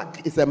is the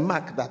mark. It's a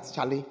mark that's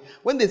Charlie.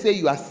 When they say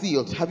you are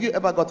sealed, have you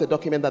ever got a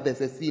document that there's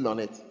a seal on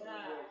it?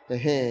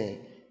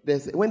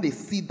 When they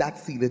see that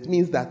seal, it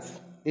means that,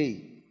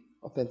 hey,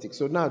 authentic.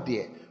 So now,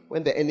 dear,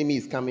 when the enemy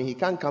is coming, he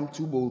can't come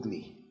too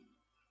boldly.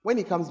 When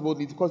he comes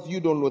boldly, it's because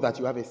you don't know that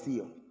you have a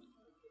seal.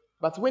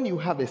 But when you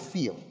have a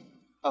seal,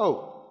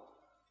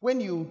 when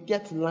you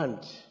get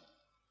land,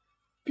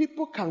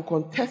 people can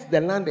contest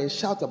the land and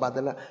shout about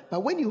the land.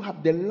 But when you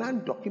have the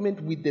land document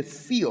with the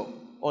seal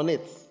on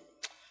it,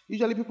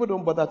 usually people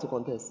don't bother to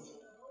contest.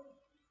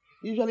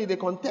 Usually they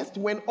contest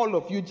when all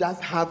of you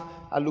just have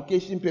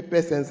allocation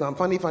papers and some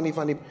funny.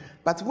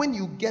 But when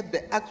you get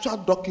the actual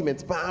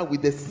document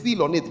with the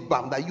seal on it,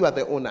 bam, that you are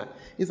the owner,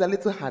 it's a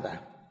little harder.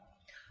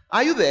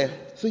 Are you there?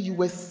 So you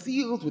were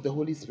sealed with the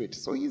Holy Spirit.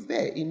 So he's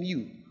there in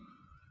you.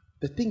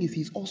 The thing is,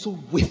 he's also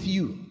with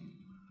you.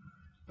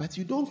 But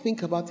you don't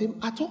think about him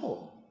at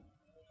all.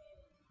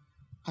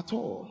 At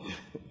all.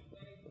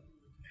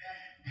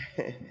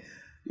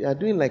 You are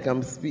doing like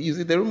I'm speaking. You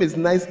see, the room is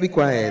nicely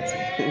quiet.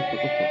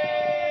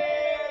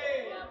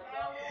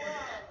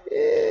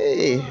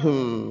 Hey,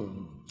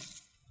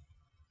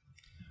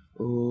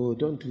 Oh,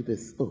 don't do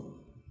this. Oh.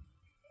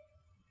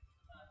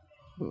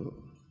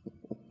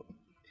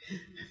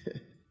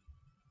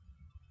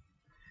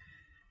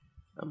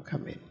 I'm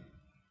coming.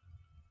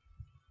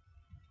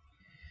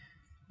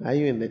 Are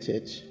you in the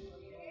church?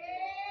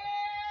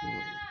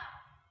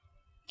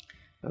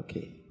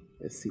 Okay.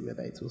 Let's see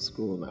whether it will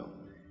scroll now.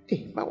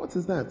 Hey, but what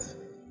is that?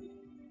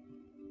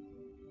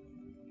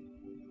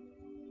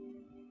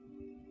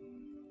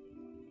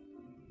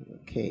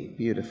 Okay,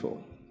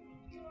 beautiful.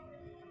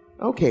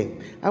 Okay,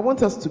 I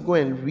want us to go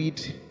and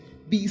read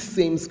these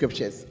same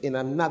scriptures in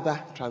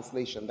another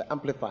translation, the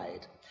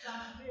Amplified.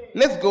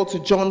 Let's go to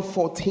John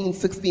 14,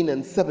 16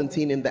 and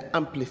 17 in the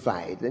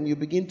Amplified. And you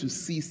begin to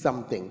see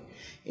something.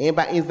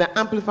 But is the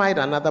Amplified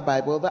another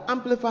Bible? The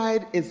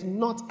Amplified is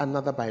not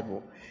another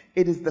Bible.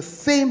 It is the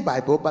same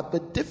Bible, but the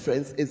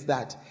difference is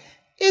that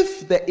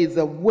if there is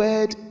a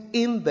word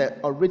in the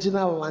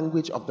original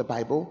language of the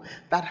Bible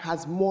that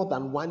has more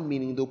than one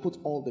meaning, they'll put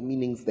all the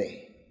meanings there.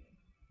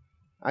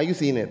 Are you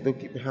seeing it?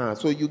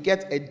 So you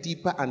get a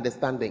deeper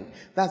understanding.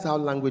 That's how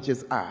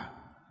languages are.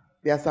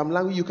 There are some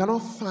languages you cannot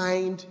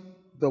find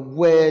the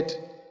word.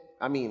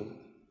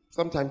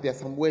 Sometimes there are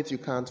some words you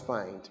can't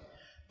find.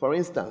 For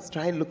instance,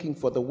 try looking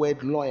for the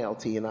word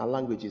loyalty in our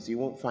languages. You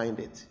won't find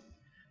it.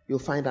 You'll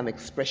find an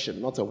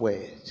expression, not a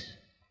word.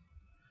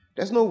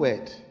 There's no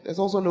word. There's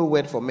also no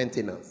word for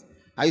maintenance.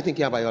 Are you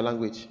thinking about your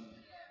language?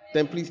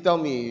 Then please tell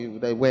me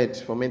the word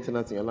for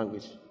maintenance in your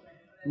language.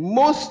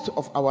 Most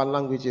of our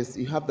languages,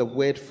 you have the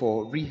word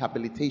for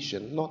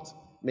rehabilitation, not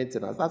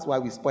maintenance. That's why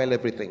we spoil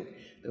everything.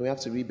 Then we have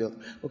to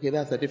rebuild. Okay,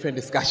 that's a different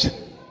discussion.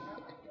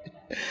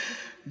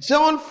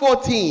 John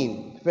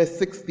 14, verse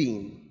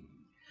 16.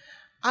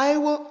 I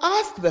will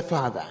ask the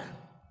Father.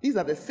 These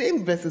are the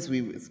same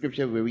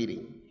scripture we're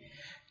reading.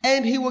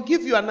 And he will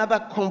give you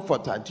another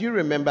comforter. Do you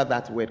remember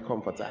that word,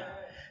 comforter?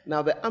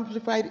 Now, the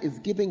Amplified is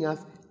giving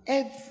us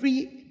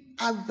every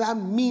other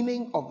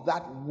meaning of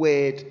that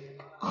word,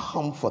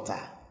 comforter.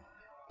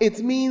 It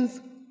means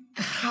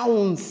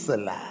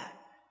counselor.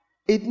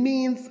 It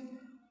means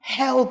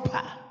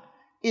helper.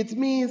 It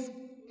means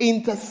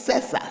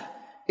intercessor.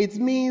 It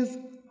means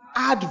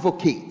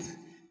advocate.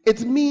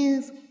 It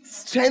means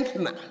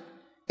strengthener.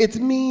 It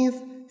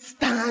means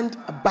stand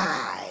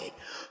by.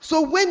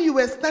 So when you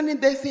were standing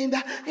there saying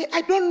that, hey,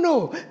 I don't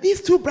know,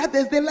 these two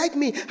brothers, they like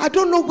me. I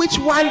don't know which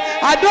one.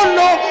 I don't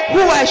know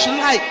who I should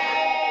like.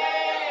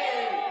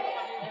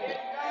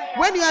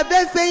 When you are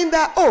there saying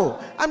that, oh,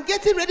 I'm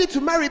getting ready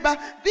to marry, but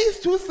these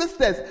two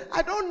sisters,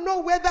 I don't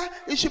know whether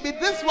it should be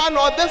this one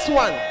or this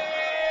one.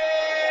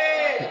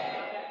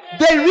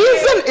 The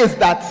reason is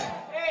that,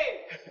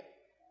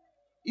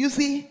 you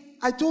see,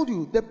 I told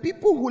you, the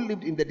people who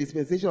lived in the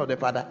dispensation of the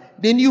Father,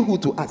 they knew who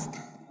to ask.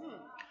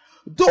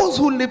 Those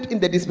who lived in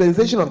the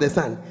dispensation of the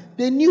Son,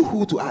 they knew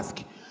who to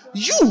ask.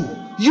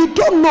 You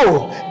don't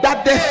know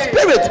that the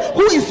Spirit,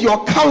 who is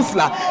your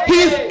counselor, he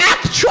is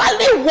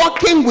actually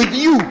working with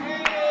you.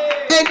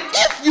 And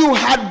if you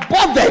had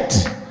bothered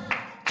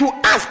to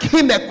ask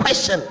him a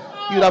question,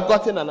 you'd have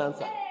gotten an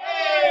answer.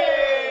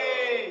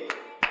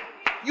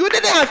 You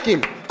didn't ask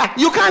him.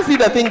 You can't see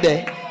the thing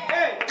there.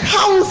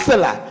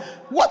 Counselor.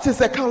 What is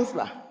a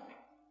counselor?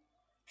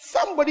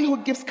 Somebody who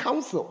gives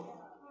counsel.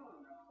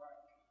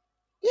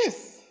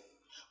 Yes.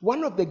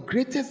 One of the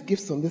greatest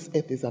gifts on this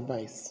earth is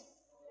advice.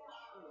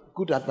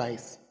 Good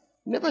advice.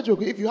 Never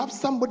joke. If you have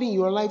somebody in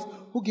your life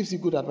who gives you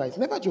good advice,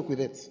 never joke with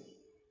it.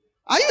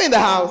 Are you in the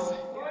house?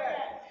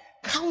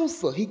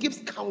 Counsel. He gives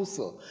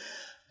counsel.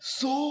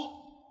 So,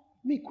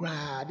 me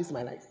cry. This is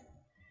my life.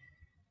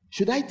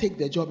 Should I take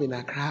the job in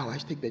Accra or I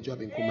should take the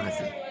job in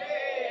Kumasi?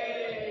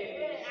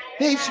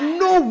 There is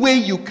no way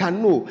you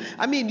can know.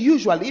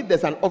 Usually if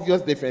there's an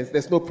obvious difference,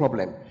 there's no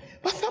problem.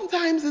 But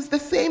sometimes it's the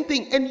same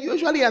thing. And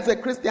usually as a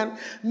Christian,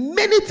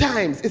 many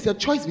times it's a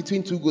choice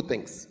between two good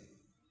things.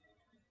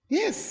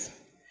 Yes.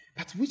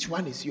 But which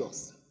one is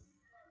yours?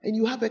 And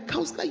you have a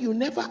counselor, you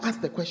never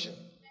ask the question.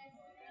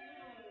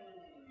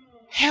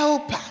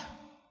 Helper.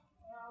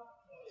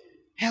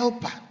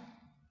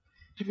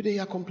 Every day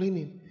you are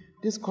complaining.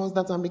 This course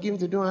that I'm beginning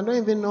to do, I don't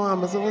even know how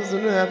I'm supposed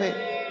to do it.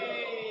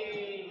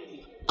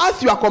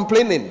 As you are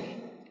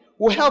complaining,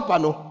 will helper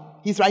know?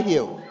 He's right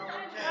here.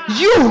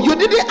 You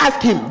didn't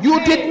ask him. You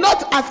did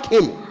not ask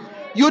him.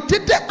 You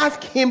didn't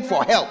ask him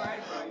for help.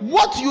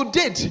 What you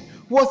did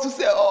was to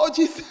say, oh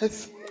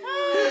Jesus,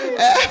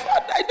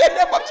 Father, in the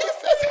name of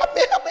Jesus, help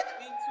me.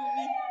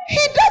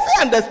 He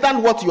doesn't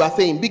understand what you are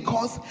saying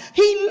because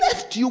he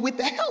left you with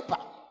the helper.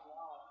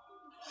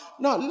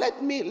 Now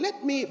let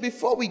me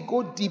before we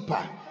go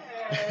deeper,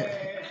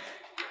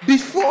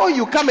 before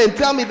you come and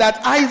tell me that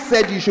I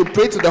said you should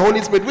pray to the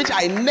Holy Spirit, which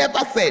I never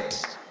said,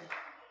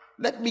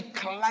 let me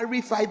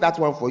clarify that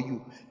one for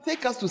you.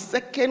 Take us to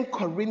 2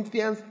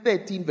 Corinthians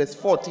 13 verse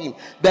 14,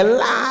 the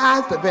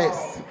last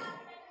verse.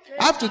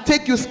 I have to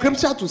take you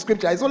scripture to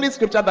scripture. It's only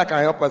scripture that can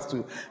help us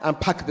to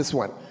unpack this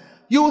one.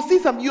 You will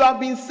see you have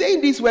been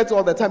saying these words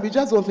all the time. You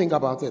just don't think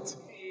about it.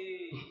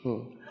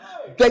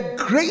 The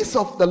grace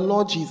of the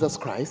Lord Jesus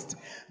Christ,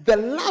 the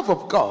love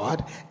of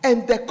God,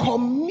 and the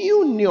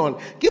communion.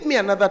 Give me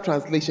another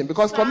translation,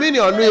 because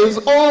communion is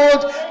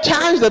old,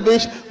 change the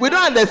dish. We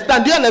don't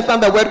understand. Do you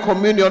understand the word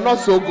communion? Not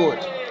so good.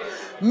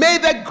 May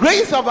the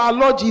grace of our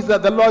Lord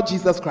Jesus, the Lord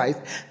Jesus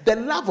Christ, the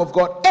love of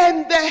God,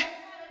 and the...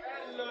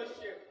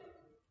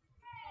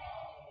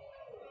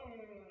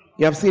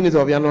 You have seen it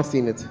or you have not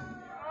seen it?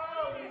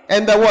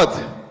 And the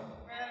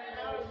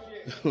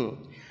what?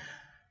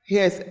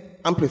 Here's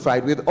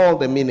amplified with all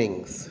the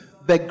meanings.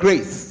 The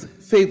grace,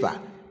 favor,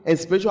 and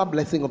spiritual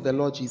blessing of the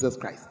Lord Jesus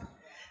Christ,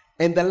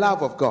 and the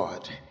love of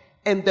God,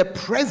 and the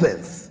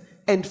presence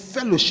and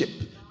fellowship,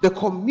 the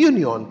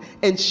communion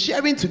and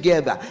sharing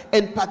together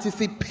and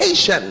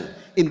participation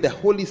in the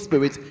Holy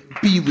Spirit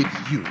be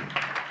with you.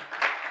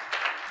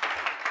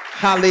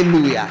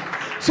 Hallelujah.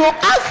 So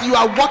as you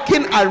are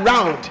walking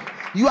around,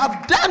 you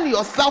have done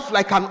yourself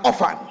like an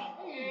orphan,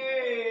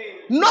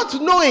 not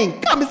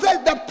knowing. Come, it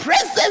says the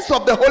presence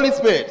of the Holy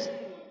Spirit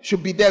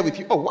should be there with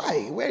you. Oh,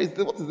 why? What is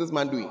this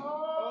man doing?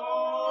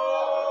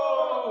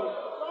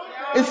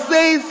 It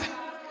says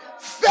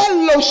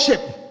fellowship.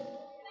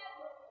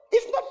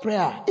 It's not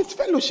prayer, it's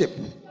fellowship.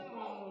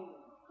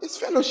 It's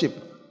fellowship.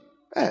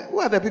 Who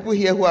are the people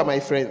here who are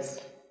my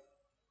friends?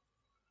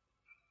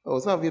 Oh,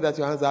 some of you that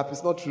your hands are up.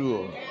 It's not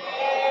true.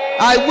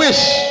 I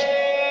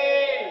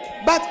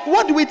wish. But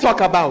what do we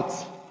talk about?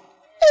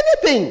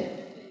 Anything.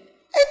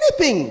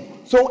 Anything.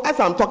 So as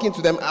I'm talking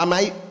to them, am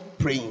I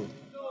praying?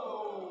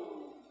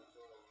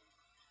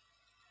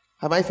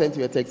 Have I sent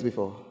you a text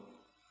before?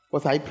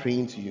 Was I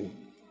praying to you?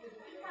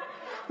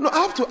 No, I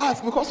have to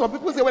ask, because some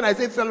people say when I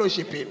say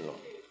fellowshipping,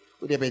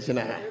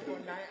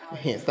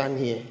 stand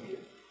here.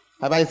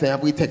 Have I said,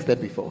 have we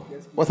texted before?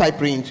 Was I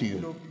praying to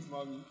you?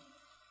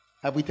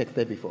 Have we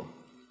texted before?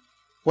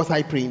 Was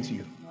I praying to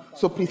you?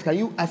 So please, can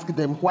you ask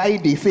them why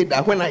they say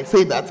that when I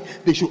say that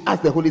they should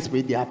ask the Holy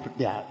Spirit they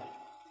are.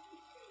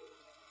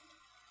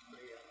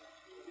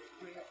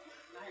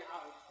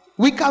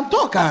 We can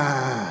talk.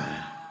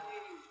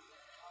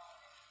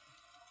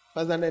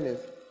 Pastor Dennis,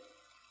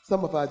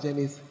 some of our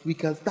journeys, we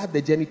can start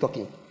the journey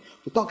talking.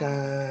 We talk.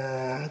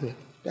 There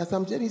are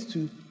some journeys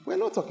too. We're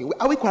not talking.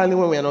 Are we quarreling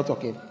when we are not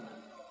talking?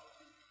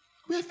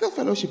 We are still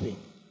fellowshipping.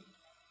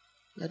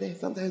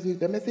 Sometimes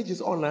the message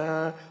is on.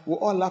 We'll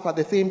all laugh at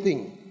the same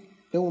thing.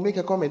 Then we'll make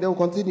a comment. Then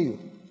we'll continue.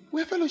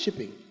 We're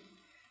fellowshipping.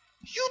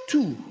 You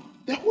too.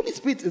 The Holy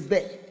Spirit is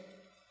there.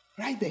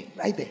 Right there.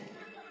 Right there.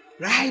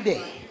 Right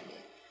there.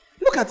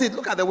 Look at it.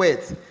 Look at the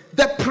words.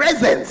 The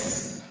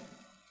presence.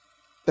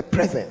 The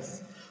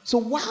presence. So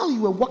while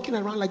you were walking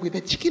around like with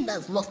a chicken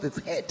that's lost its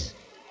head,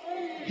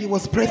 he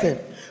was present.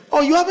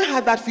 Oh, you haven't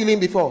had that feeling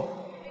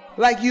before?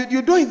 Like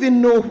you don't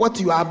even know what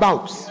you are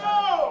about.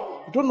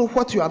 You don't know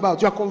what you are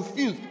about. You are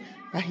confused.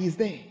 But he's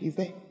there. He's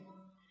there.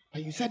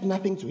 But you said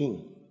nothing to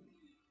him.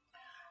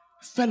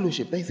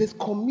 Fellowship. Then he says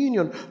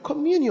communion.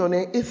 Communion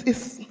is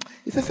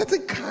a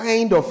certain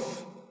kind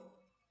of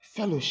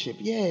fellowship.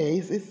 Yeah,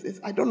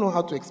 it's I don't know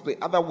how to explain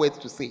other words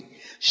to say.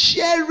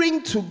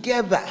 Sharing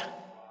together.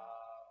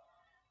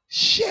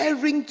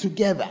 Sharing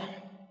together.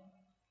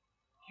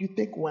 You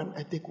take one,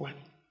 I take one.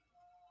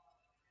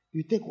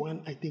 You take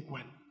one, I take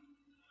one.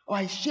 Or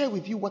I share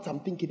with you what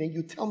I'm thinking and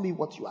you tell me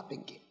what you are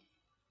thinking.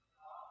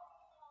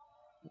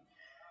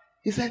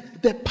 He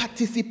said the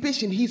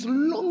participation, he's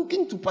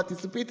longing to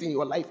participate in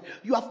your life.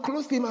 You have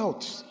closed him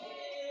out.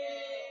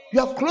 You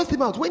have closed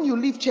him out. When you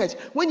leave church,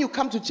 when you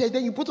come to church,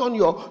 then you put on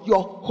your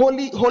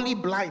holy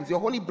blinds.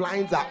 Your holy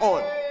blinds are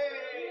on.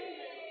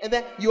 And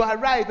then you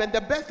arrive, and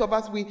the best of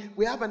us, we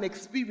have an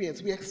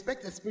experience. We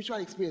expect a spiritual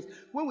experience.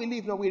 When we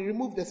leave now, we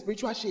remove the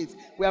spiritual shades.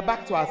 We are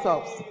back to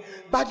ourselves.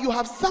 But you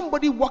have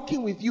somebody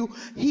walking with you.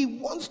 He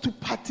wants to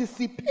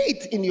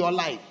participate in your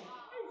life.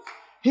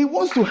 He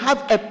wants to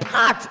have a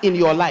part in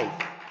your life.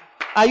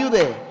 Are you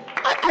there?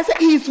 I said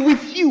he's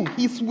with you.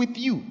 He's with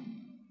you.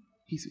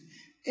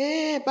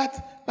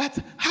 But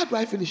how do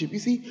I fellowship? You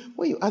see,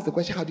 when you ask the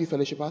question, how do you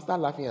fellowship? I'll start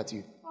laughing at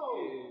you.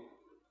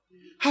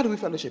 How do we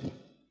fellowship?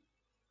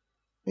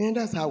 And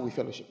that's how we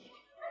fellowship.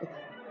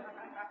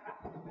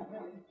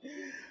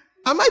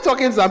 Am I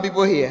talking to some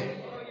people here?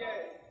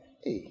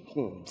 Hey,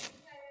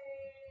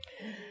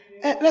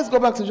 let's go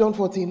back to John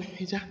 14.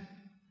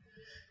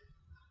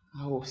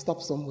 I will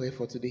stop somewhere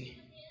for today.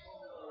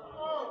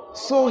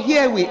 So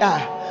here we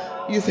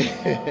are. You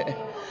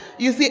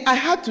see, I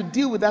had to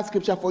deal with that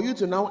scripture for you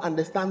to now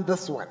understand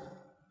this one.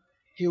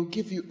 He'll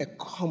give you a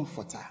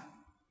comforter.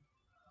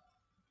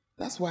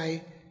 That's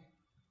why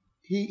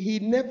He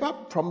never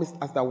promised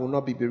us that we will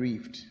not be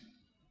bereaved.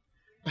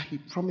 But he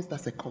promised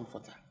us a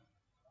comforter.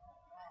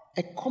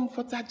 A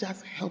comforter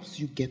just helps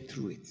you get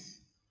through it.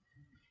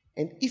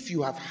 And if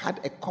you have had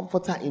a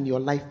comforter in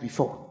your life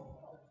before,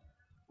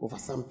 over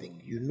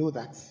something, you know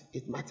that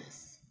it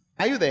matters.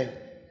 Are you there?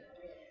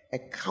 A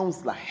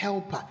counselor,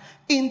 helper,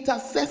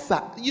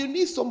 intercessor. You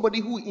need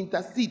somebody who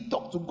intercedes,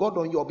 talk to God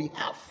on your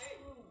behalf.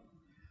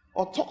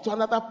 Or talk to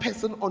another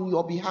person on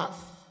your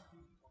behalf.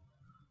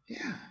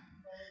 Yeah.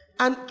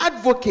 An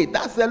advocate,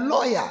 that's a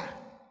lawyer.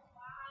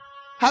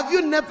 Have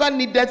you never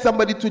needed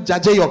somebody to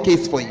judge your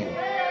case for you?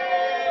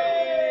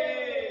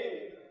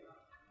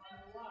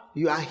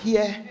 You are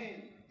here,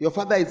 your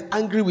father is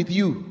angry with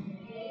you.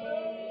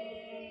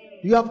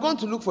 You have gone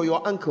to look for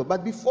your uncle,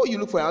 but before you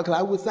look for your uncle,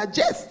 I would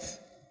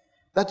suggest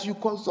that you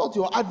consult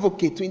your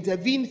advocate to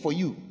intervene for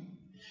you.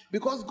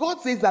 Because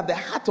God says that the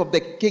heart of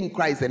the king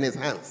cries in his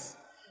hands.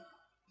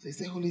 So you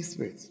say, Holy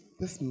Spirit,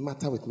 this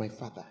matter with my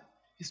father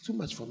It's too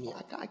much for me.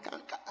 I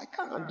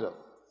can't handle.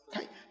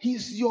 He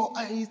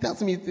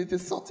tells me it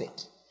is sorted.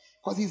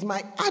 Because he's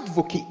my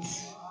advocate.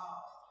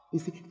 You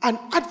see, an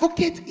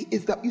advocate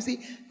is that, you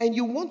see, and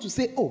you want to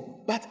say,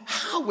 oh, but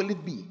how will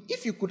it be?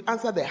 If you could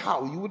answer the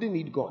how, you wouldn't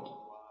need God.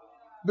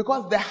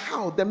 Because the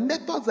how, the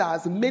methods are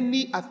as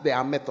many as there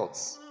are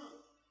methods.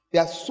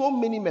 There are so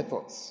many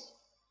methods.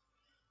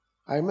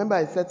 I remember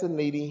a certain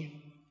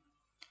lady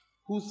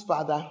whose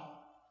father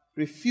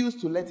refused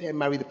to let her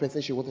marry the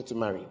person she wanted to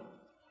marry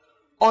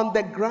on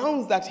the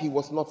grounds that he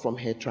was not from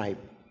her tribe.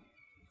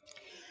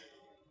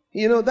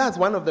 You know, that's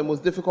one of the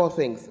most difficult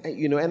things.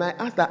 You know, and I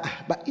asked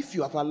that, but if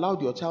you have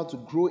allowed your child to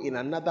grow in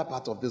another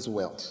part of this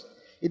world,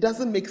 it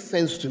doesn't make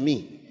sense to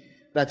me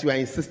that you are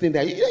insisting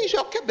that you should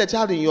have kept the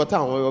child in your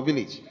town or your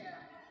village.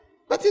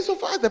 But so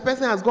far as the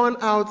person has gone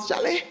out,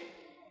 Charlie.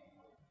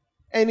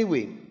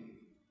 Anyway,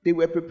 they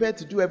were prepared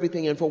to do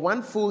everything, and for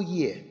 1 full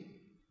year,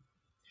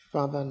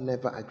 father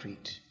never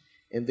agreed,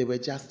 and they were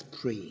just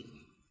praying.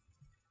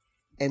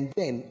 And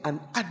then an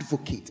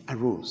advocate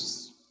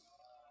arose.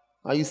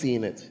 Are you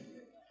seeing it?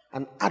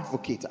 An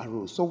advocate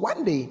arose. So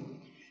one day,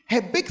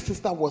 her big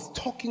sister was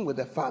talking with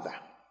her father.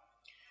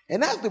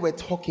 And as they were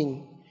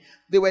talking,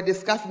 they were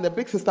discussing. The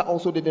big sister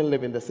also didn't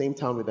live in the same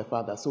town with the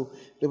father. So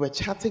they were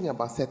chatting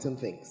about certain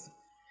things.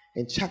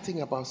 And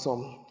chatting about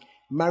some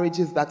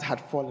marriages that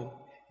had fallen.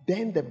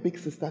 Then the big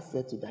sister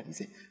said to Daddy, he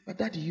said, but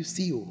Daddy, you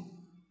see,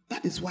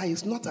 that is why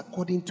it's not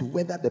according to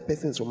whether the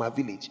person is from our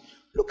village.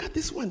 Look at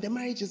this one, the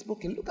marriage is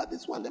broken. Look at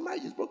this one, the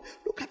marriage is broken.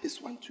 Look at this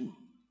one too.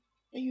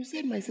 And you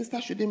said my sister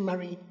shouldn't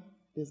marry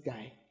this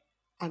guy.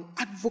 An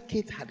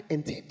advocate had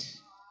entered.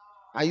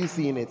 Are you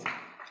seeing it?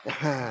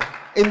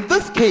 In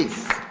this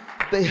case,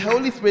 the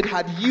Holy Spirit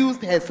had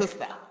used her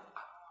sister.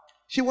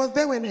 She was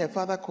there when her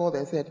father called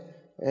and said,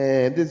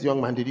 this young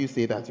man, did you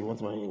say that you want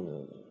to marry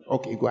him?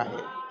 Okay, go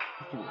ahead.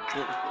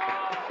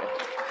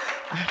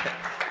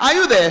 Are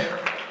you there?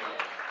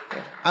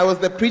 I was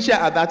the preacher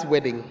at that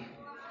wedding.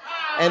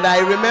 And I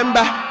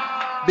remember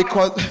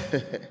because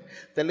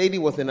the lady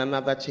was in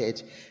another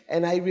church.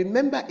 And I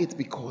remember it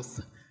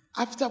because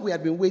after we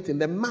had been waiting,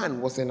 the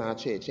man was in our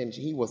church and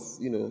he was,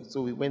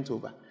 so we went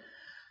over.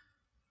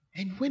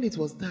 And when it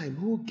was time,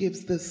 who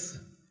gives this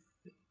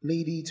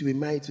lady to be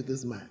married to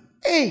this man?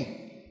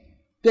 Hey,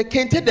 the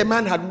kente the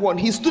man had won.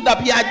 He stood up,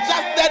 he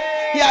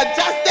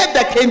adjusted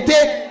the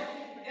kente.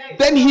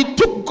 Then he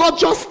took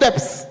gorgeous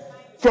steps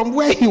from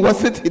where he was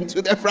sitting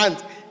to the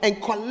front and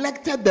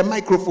collected the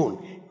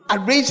microphone,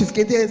 arranged his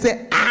kente and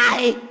said,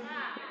 "I."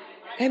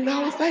 And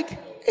I was like,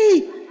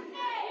 hey,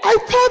 I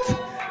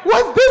thought,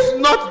 was this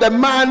not the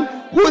man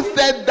who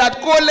said that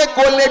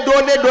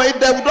if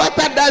the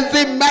daughter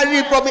doesn't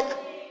marry from it?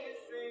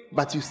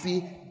 But you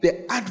see,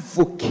 the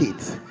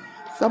advocate,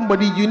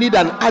 somebody, you need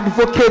an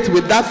advocate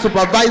with that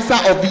supervisor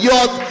of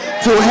yours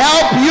to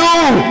help you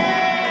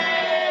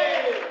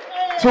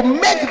to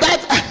make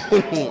that.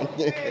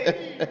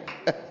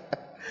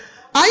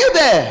 Are you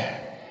there?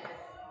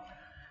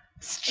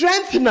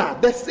 Strengthener.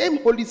 The same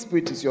Holy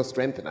Spirit is your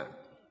strengthener.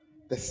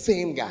 The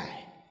same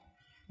guy.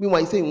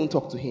 Meanwhile, you say you won't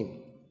talk to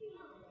him.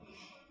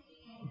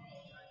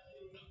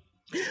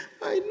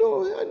 I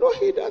know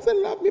he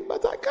doesn't love me,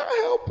 but I can't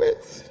help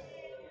it.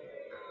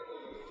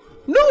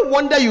 No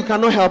wonder you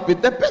cannot help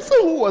it. The person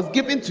who was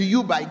given to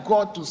you by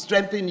God to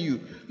strengthen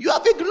you, you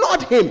have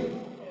ignored him.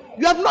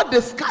 You have not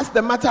discussed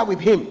the matter with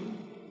him.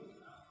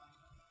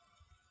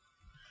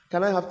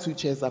 Can I have 2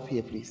 chairs up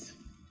here, please?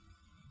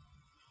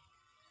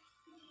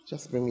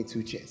 Just bring me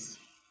 2 chairs.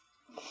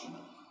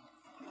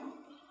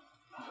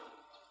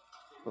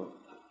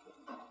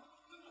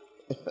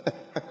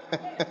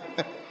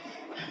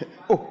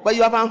 Oh, but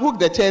you have unhooked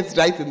the chairs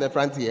right in the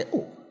front here.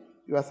 Oh,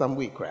 you are some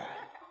weak cry.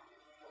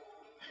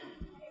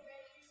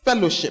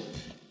 Fellowship.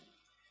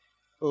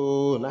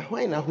 Oh, now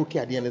why not hook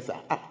at the end?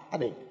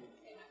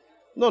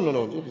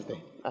 No, just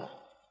stay.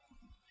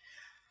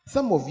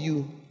 Some of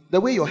you, the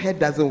way your head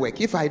doesn't work,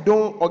 if I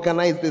don't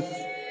organize this,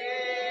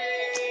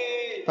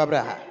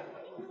 Fabraha.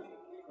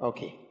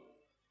 Okay,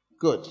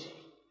 good.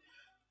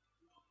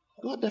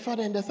 God the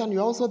Father and the Son,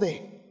 you're also there.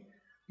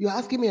 You're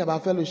asking me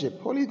about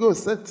fellowship. Holy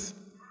Ghost, sit.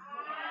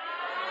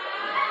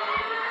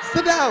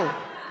 Sit down.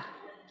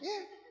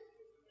 Yeah.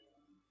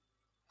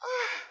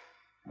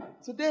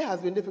 Today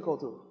has been difficult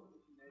too.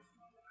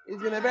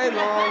 It's been a very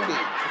long day.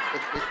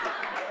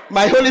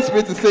 My Holy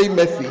Spirit is saying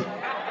mercy.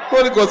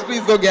 Holy Ghost,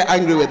 please don't get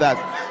angry with us.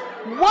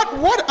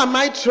 What am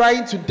I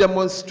trying to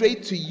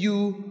demonstrate to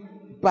you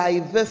by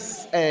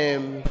this?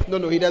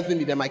 No, he doesn't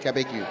need a mic. I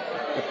beg you.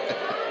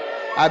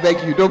 I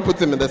beg you, don't put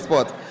him in the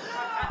spot.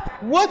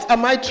 What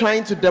am I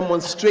trying to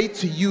demonstrate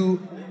to you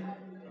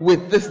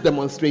with this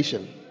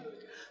demonstration?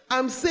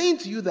 I'm saying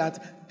to you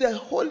that the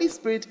Holy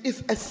Spirit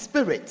is a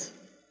spirit.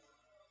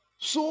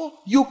 So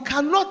you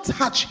cannot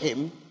touch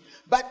him,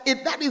 but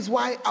that is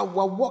why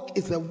our walk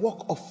is a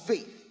walk of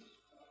faith.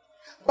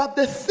 But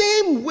the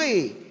same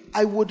way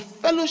I would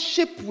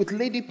fellowship with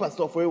Lady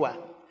Pastor Forewa,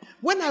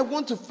 when I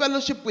want to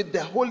fellowship with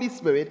the Holy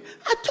Spirit,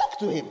 I talk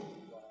to him.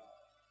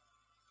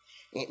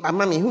 My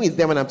mommy, who is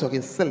there when I'm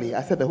talking silly?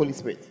 I said the Holy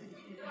Spirit.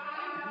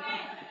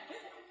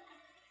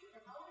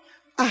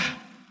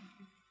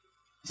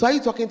 So are you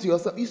talking to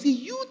yourself? You see,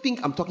 you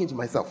think I'm talking to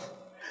myself.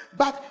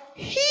 But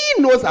he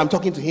knows I'm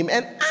talking to him,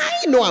 and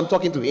I know I'm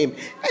talking to him.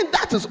 And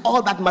that is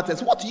all that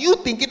matters. What you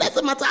think, it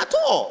doesn't matter at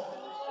all.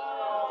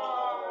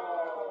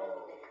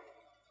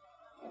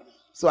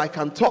 So I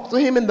can talk to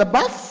him in the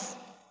bus.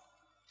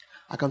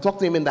 I can talk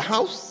to him in the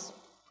house.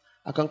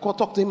 I can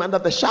talk to him under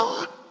the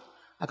shower.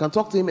 I can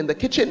talk to him in the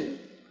kitchen.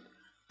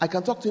 I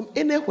can talk to him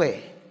anywhere.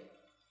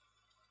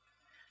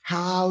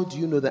 How do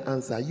you know the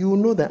answer? You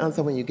know the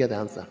answer when you get the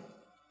answer.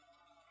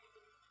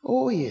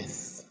 Oh,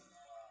 yes.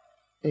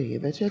 Hey,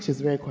 the church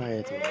is very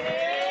quiet.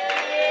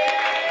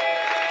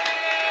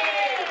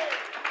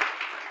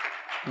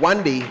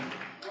 One day,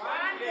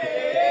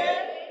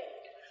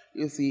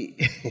 you see,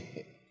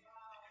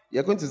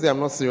 you're going to say I'm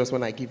not serious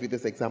when I give you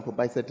this example,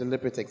 but it's a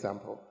deliberate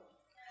example.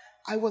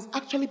 I was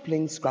actually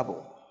playing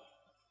Scrabble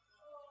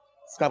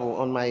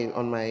on my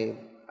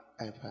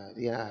iPad.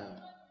 Yeah,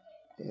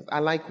 yes, I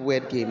like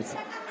word games.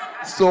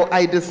 So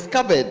I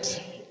discovered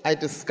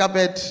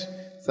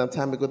some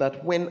time ago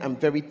that when I'm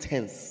very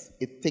tense,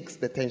 it takes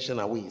the tension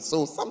away.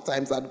 So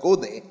sometimes I'd go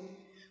there.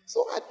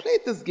 So I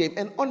played this game,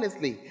 and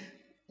honestly,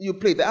 you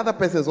play, the other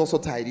person is also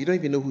tired. You don't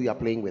even know who you're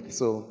playing with.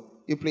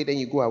 So you play, then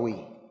you go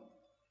away.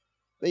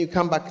 Then you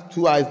come back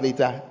 2 hours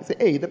later, you say,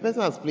 hey, the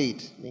person has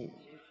played.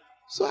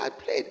 So I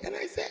played, and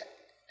I said,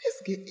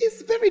 this game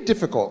is very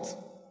difficult.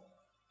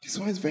 This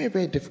one is very,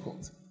 very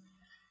difficult.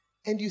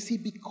 And you see,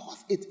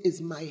 because it is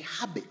my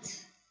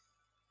habit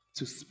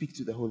to speak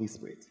to the Holy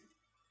Spirit,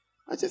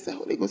 I just said,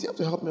 Holy Ghost, you have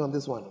to help me on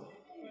this one.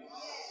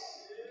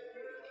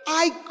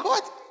 I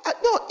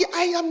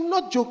am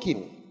not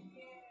joking.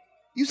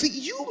 You see,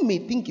 you may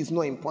think it's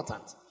not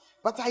important,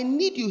 but I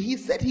need you. He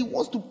said he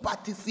wants to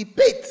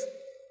participate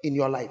in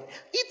your life.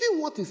 Even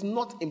what is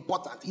not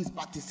important, he's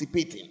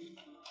participating.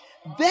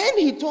 Then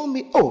he told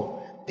me,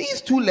 oh,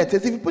 these 2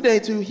 letters, if you put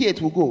it here, it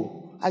will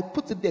go. I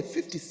put it there,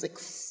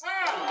 56.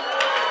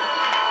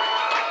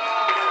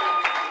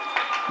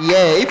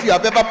 Yeah, if you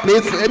have ever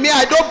played,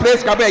 I don't play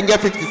Scrabble and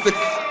get 56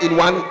 in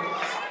one.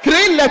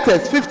 3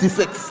 letters,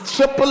 56.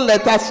 Triple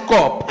letter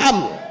score.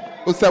 Pam.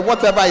 Or say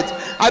whatever it.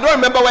 I don't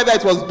remember whether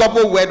it was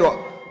double word or.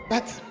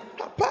 But,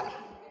 Papa,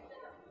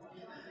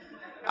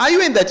 are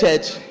you in the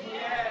church?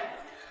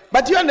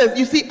 But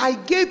you see, I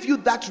gave you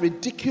that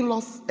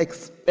ridiculous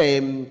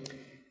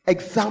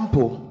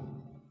example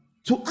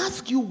to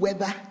ask you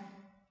whether.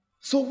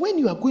 So when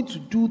you are going to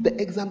do the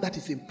exam that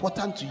is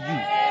important to you,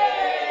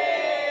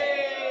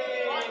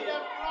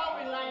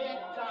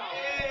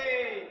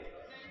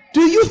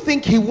 do you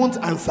think he won't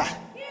answer?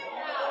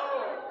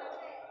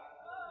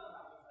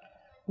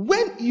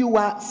 When you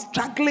are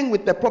struggling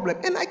with the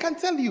problem, and I can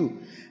tell you,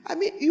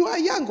 you are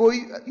young, or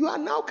you are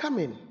now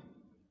coming.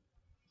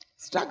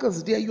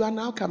 Struggles there, you are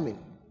now coming.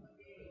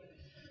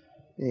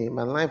 Hey,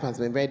 my life has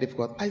been very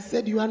difficult. I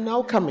said you are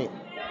now coming.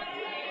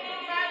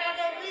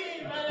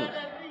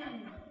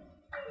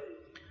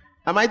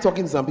 Am I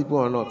talking to some people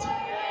or not?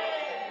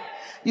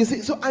 You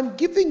see, so I'm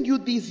giving you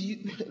these,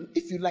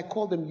 if you like,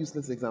 call them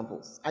useless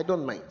examples. I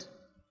don't mind.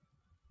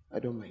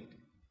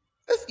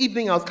 This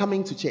evening I was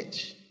coming to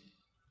church,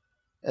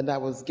 and I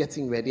was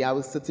getting ready. I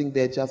was sitting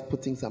there just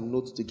putting some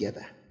notes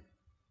together.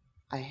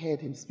 I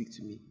heard him speak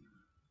to me.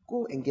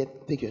 Go and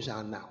take your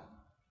shower now.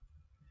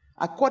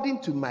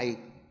 According to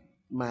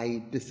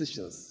my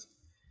decisions,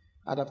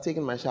 I'd have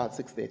taken my shower at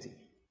 6:30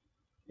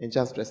 and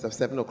just dressed up.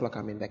 7 o'clock,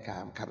 I'm in the car,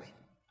 I'm coming.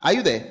 Are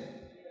you there?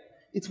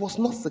 It was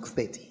not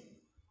 6:30.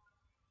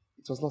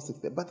 It was not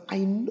 6:30. But I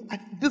know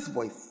this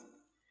voice,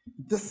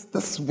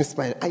 this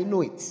whisper, I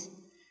know it.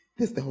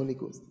 This is the Holy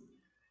Ghost.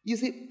 You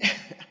see,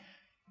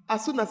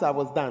 as soon as I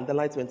was done, the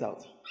lights went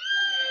out.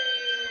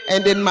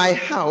 And in my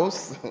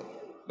house,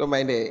 don't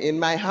mind it, in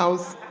my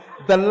house,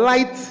 the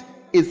light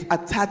is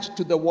attached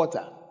to the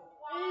water.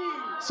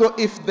 So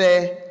if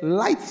the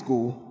lights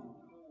go,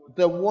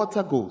 the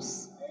water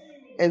goes.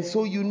 And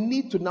so you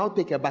need to now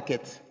take a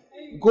bucket,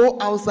 go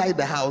outside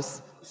the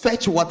house,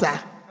 fetch water,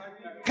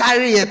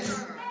 carry it.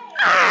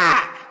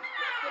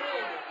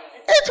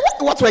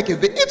 What work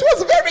is it? It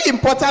was very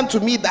important to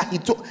me that he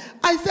took.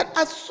 I said,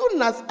 as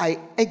soon as I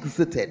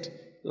exited,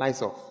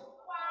 lights off.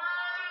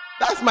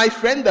 That's my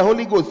friend, the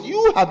Holy Ghost.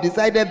 You have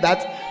decided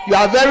that you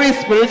are very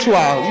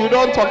spiritual. You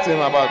don't talk to him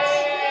about.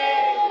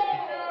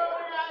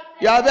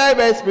 You are very,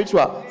 very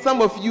spiritual.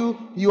 Some of you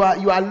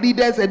are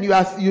leaders, and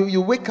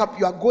you wake up,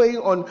 you are going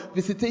on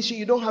visitation,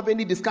 you don't have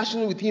any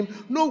discussion with him.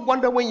 No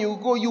wonder when you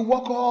go, you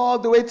walk all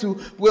the way to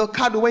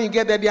Wilkado. When you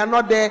get there, they are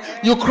not there.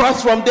 You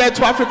cross from there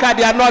to Africa,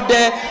 they are not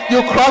there.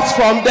 You cross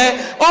from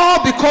there,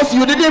 all because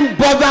you didn't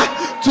bother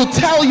to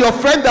tell your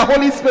friend, the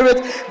Holy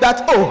Spirit,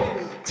 that, oh,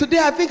 today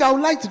I think I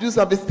would like to do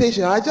some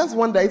visitation. I just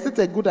wonder, is it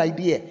a good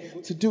idea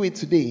to do it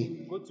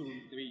today? Go to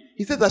room 3.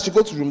 He said I should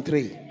go to room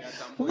 3.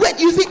 When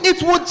you see,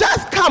 it will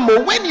just come.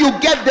 When you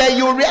get there,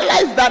 you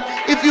realize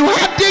that if you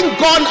hadn't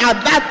gone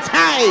at that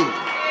time,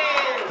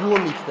 you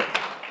won't meet them.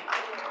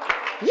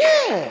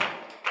 Yeah.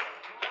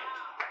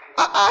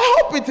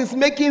 I hope it is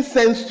making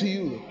sense to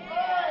you.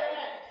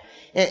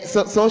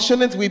 So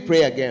shouldn't we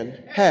pray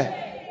again?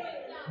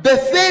 The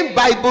same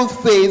Bible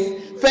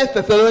says, 1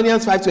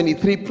 Thessalonians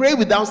 5:23, pray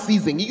without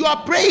ceasing. You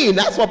are praying.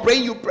 That's what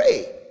praying you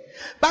pray.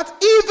 But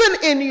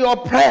even in your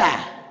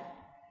prayer,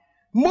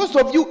 most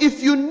of you,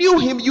 if you knew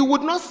him, you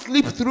would not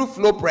sleep through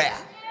flow prayer.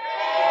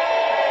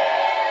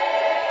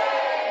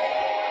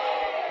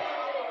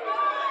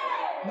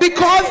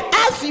 Because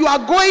as you are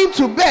going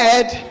to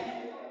bed,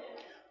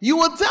 you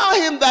will tell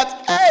him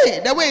that, hey,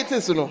 the way it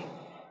is,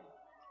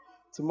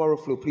 tomorrow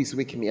flow, please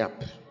wake me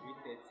up.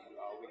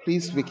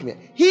 Please wake me up.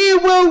 He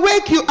will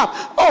wake you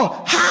up.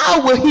 Oh,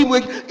 how will he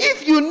wake?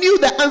 If you knew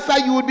the answer,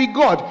 you would be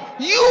God.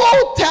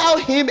 You tell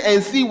him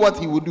and see what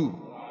he will do.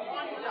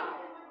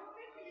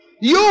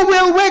 You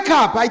will wake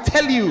up. I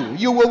tell you,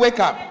 you will wake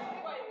up.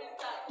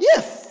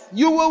 Yes,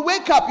 you will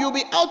wake up. You'll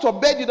be out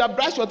of bed. You'll have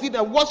brushed your teeth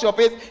and wash your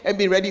face and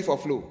be ready for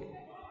flow.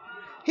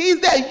 He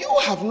is there. You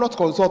have not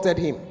consulted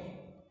him.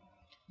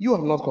 You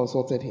have not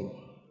consulted him.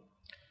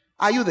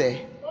 Are you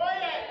there?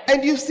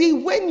 And you see,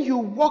 when you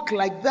walk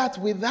like that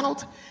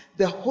without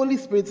the Holy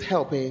Spirit's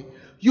help,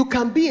 you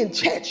can be in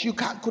church. You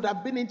could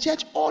have been in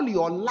church all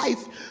your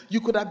life. You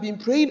could have been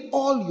praying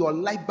all your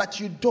life, but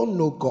you don't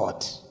know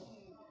God.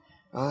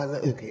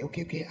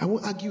 Okay. I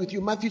won't argue with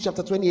you. Matthew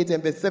chapter 28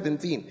 and verse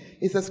 17.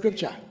 It's a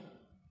scripture.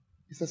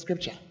 It's a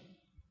scripture.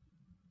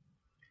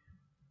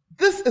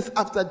 This is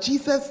after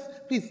Jesus.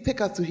 Please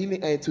take us to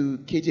healing to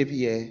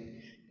KJV.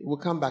 We'll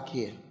come back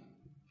here.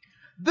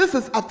 This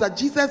is after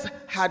Jesus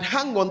had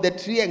hung on the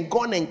tree and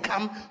gone and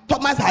come.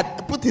 Thomas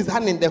had put his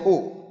hand in the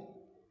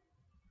hole.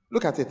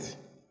 Look at it.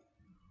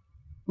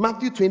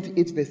 Matthew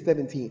 28 verse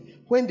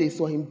 17. When they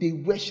saw him, they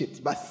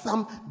worshipped, but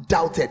some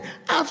doubted.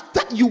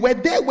 After you were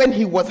there when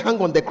he was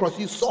hung on the cross,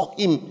 you saw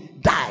him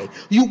die.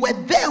 You were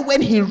there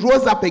when he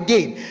rose up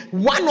again.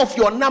 One of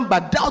your number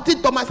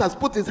doubted. Thomas has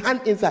put his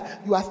hand inside.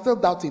 You are still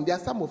doubting. There are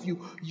some of you,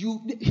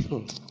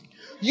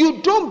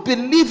 you don't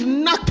believe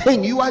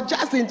nothing. You are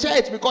just in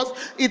church because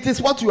it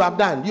is what you have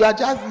done. You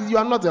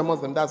are not a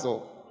Muslim, that's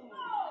all.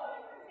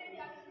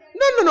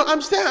 No.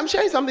 I'm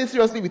sharing something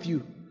seriously with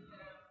you.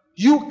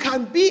 You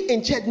can be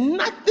in church,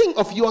 nothing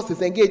of yours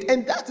is engaged.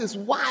 And that is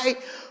why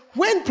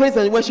when praise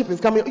and worship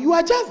is coming, you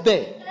are just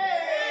there.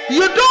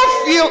 You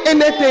don't feel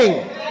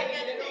anything.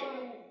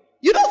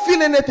 You don't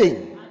feel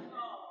anything.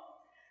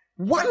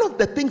 One of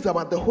the things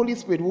about the Holy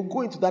Spirit, we'll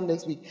go into that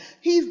next week.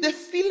 He's the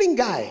feeling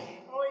guy.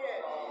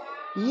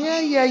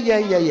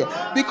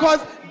 Yeah.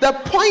 Because the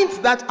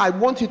point that I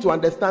want you to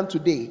understand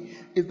today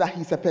is that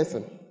he's a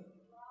person.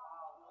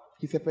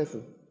 He's a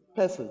person.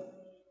 Person.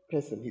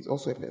 He's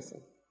also a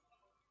person.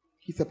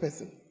 He's a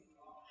person.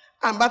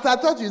 But I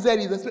thought you said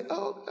he's a spirit.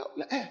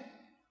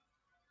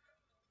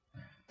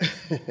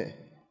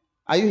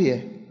 Are you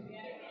here?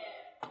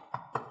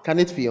 Can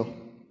it feel?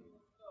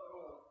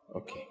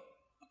 Okay.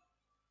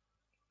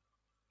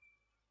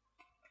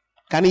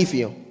 Can he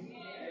feel?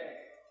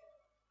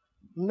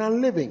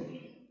 Non-living.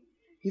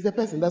 He's a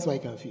person, that's why he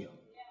can feel.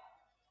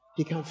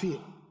 He can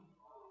feel.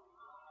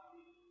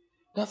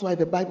 That's why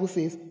the Bible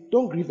says,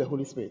 don't grieve the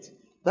Holy Spirit.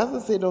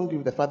 Doesn't say don't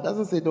grieve the Father,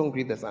 doesn't say don't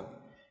grieve the Son.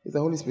 It's the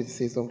Holy Spirit that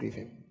says don't grieve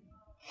him.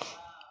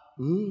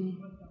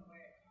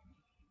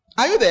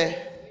 Are you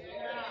there?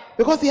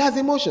 Because he has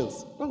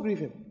emotions. Don't grieve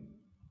him.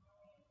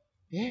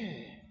 Yeah,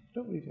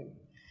 don't grieve him.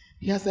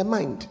 He has a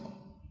mind.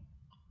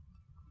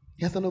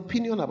 He has an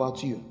opinion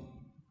about you.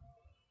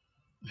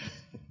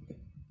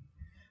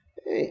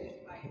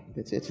 Hey,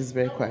 the church is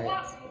very quiet.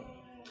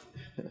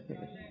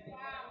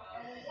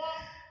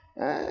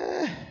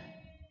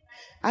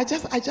 I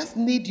just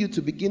need you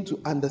to begin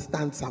to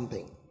understand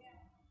something.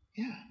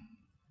 Yeah.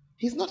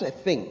 He's not a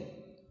thing.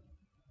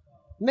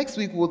 Next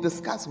week we'll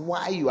discuss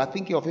why you are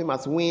thinking of him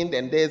as wind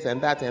and this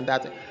and that and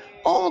that.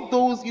 All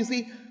those, you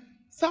see,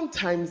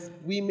 sometimes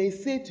we may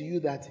say to you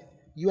that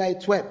you are a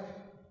twerp.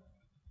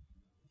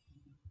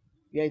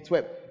 You are a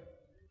twerp.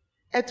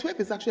 A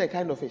twerp is actually a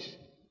kind of fish.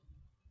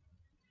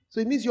 So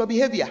it means your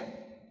behavior.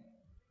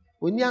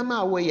 When you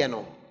are away, you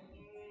know.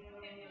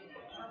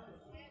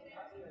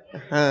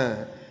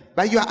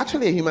 But you are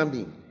actually a human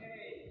being.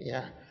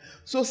 Yeah.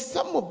 So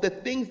some of the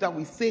things that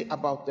we say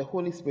about the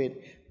Holy Spirit,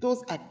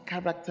 those are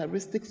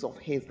characteristics of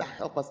his that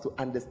help us to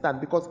understand,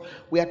 because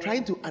we are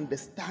trying to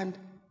understand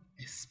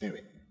a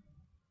spirit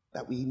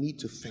that we need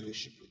to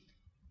fellowship with.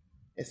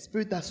 A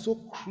spirit that's so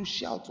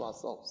crucial to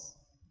ourselves.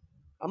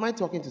 Am I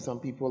talking to some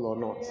people or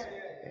not? Yeah.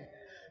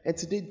 And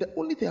today, the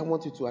only thing I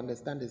want you to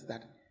understand is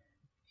that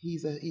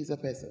he's a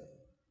person.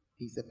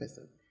 He's a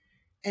person.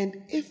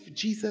 And if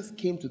Jesus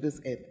came to this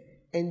earth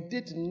and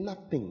did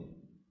nothing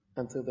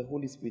until the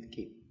Holy Spirit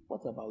came,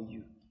 what about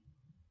you?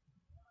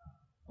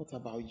 What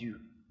about you?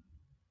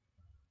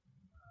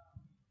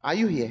 Are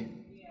you here?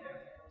 Yeah.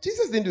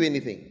 Jesus didn't do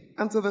anything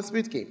until the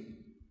Spirit came.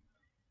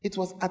 It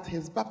was at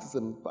his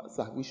baptism,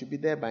 sir, we should be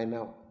there by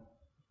now.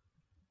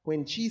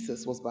 When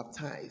Jesus was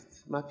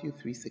baptized, Matthew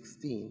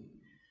 3:16,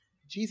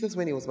 Jesus,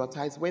 when he was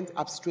baptized, went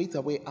up straight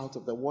away out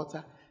of the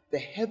water. The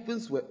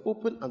heavens were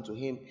opened unto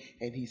him,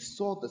 and he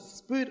saw the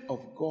Spirit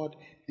of God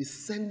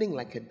descending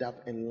like a dove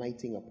and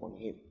lighting upon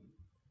him.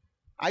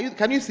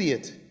 Can you see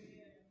it?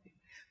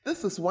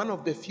 This is one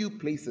of the few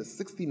places,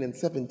 16 and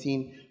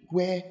 17,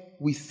 where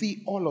we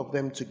see all of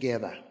them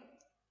together.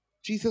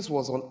 Jesus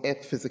was on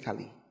earth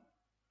physically.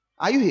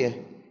 Are you here?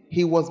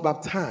 He was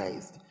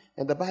baptized,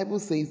 and the Bible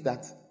says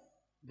that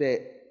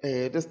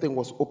this thing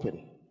was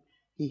open.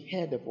 He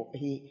heard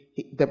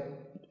the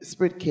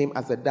Spirit came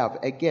as a dove.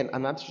 Again,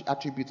 an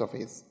attribute of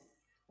his,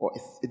 or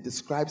it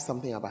describes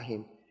something about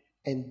him.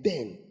 And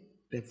then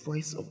the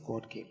voice of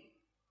God came.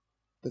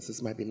 This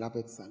is my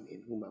beloved Son,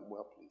 in whom I'm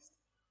well pleased.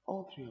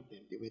 All three of them,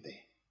 they were there.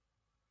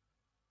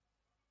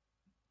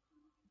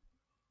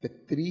 The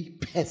three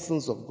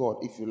persons of God,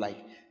 if you like.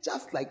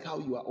 Just like how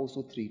you are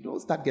also three. Don't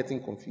start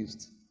getting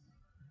confused.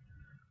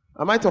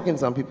 Am I talking to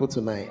some people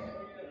tonight?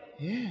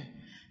 Yeah.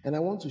 And I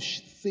want to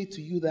say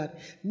to you that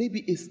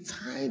maybe it's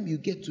time you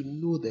get to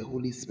know the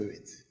Holy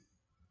Spirit.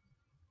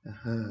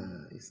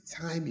 It's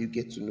time you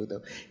get to know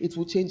them. It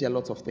will change a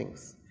lot of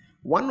things.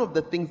 One of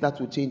the things that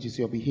will change is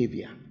your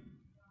behavior.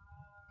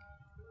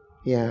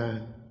 Yeah,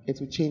 it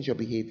will change your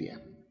behavior.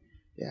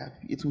 Yeah,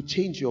 it will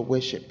change your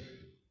worship.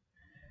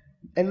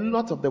 A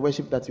lot of the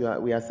worship that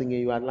we are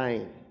singing, you are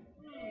lying.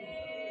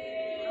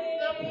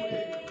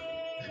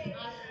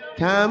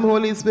 Come,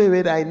 Holy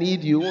Spirit, I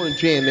need you.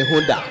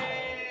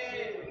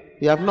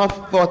 You have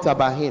not thought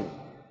about him.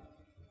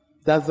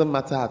 Doesn't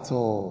matter at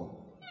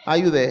all. Are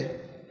you there?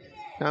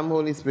 Come,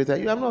 Holy Spirit,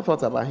 you have not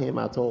thought about him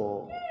at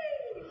all.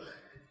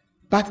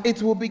 But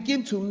it will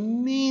begin to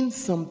mean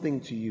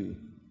something to you.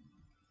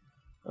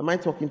 Am I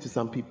talking to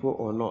some people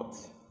or not?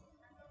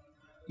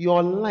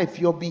 Your life,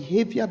 your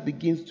behavior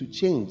begins to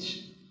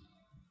change.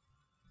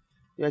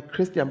 You're a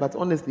Christian, but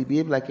honestly,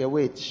 behave like a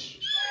witch.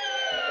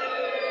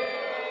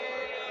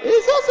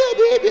 It's also a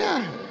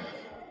behavior.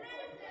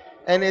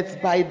 And it's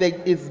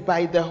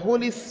by the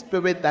Holy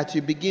Spirit that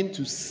you begin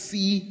to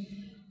see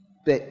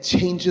the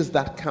changes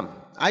that come.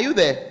 Are you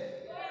there?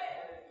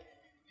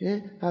 Yeah,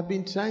 I've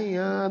been trying.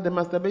 The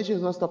masturbation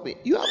is not stopping.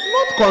 You have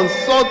not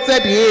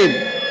consulted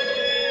him.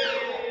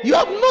 You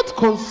have not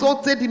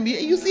consulted him.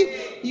 You see,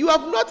 you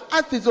have not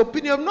asked his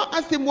opinion. You have not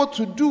asked him what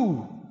to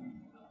do.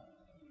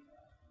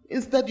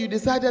 Instead, you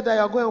decided that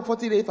you are going on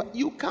 40 days.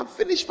 You can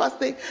finish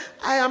fasting.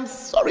 I am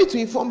sorry to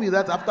inform you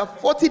that after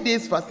 40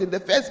 days fasting, the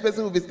first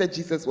person who visited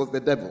Jesus was the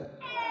devil.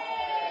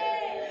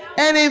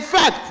 And in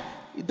fact,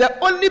 the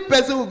only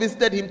person who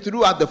visited him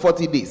throughout the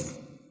 40 days.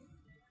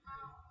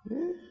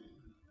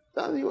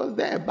 He was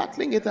there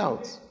battling it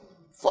out.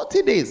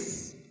 40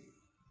 days.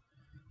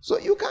 So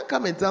you can't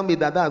come and tell me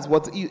that that's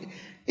what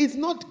it's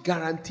not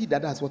guaranteed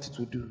that that's what it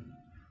will do.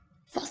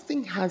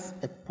 Fasting has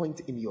a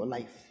point in your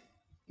life.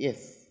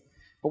 Yes.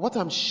 But what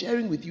I'm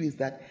sharing with you is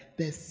that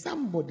there's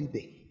somebody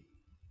there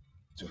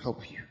to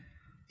help you.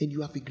 And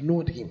you have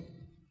ignored him.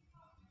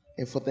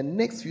 And for the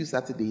next few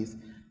Saturdays,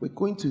 we're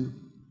going to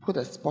put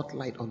a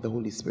spotlight on the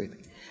Holy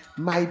Spirit.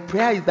 My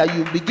prayer is that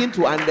you begin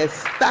to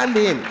understand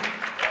him.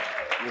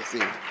 You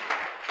see.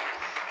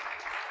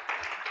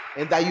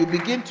 And that you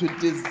begin to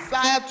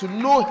desire to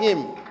know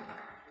him.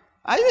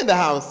 Are you in the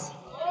house?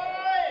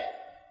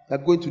 You're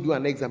going to do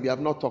an exam. You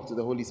have not talked to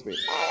the Holy Spirit.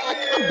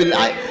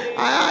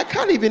 I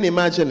can't even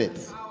imagine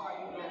it.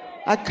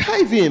 I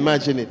can't even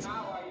imagine it.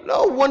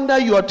 No wonder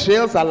your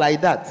trails are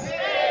like that.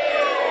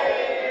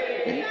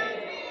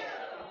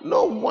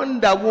 No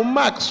wonder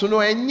marks,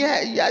 and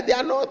yeah, they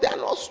are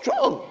not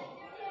strong.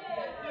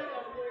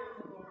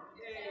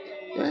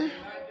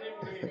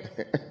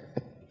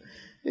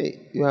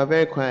 Hey, you are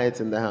very quiet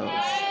in the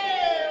house.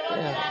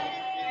 Yeah.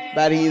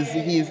 But he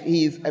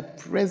is a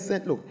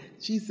present. Look,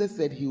 Jesus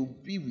said he will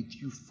be with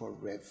you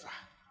forever.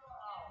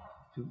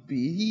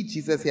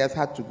 Jesus, he has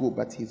had to go,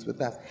 but he's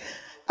with us.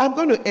 I'm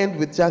going to end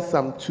with just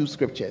two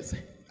scriptures.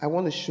 I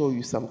want to show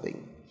you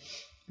something.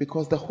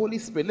 Because the Holy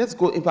Spirit, let's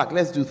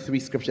do 3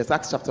 scriptures.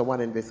 Acts chapter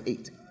 1 and verse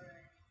 8.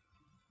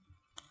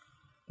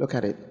 Look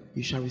at it.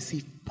 You shall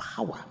receive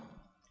power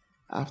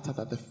after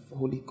that the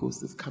Holy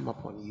Ghost has come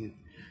upon you,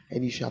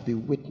 and you shall be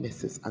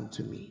witnesses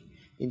unto me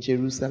in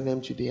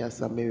Jerusalem, Judea,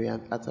 Samaria,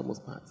 and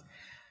uttermost parts.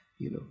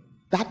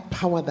 That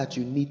power that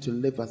you need to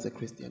live as a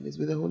Christian is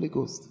with the Holy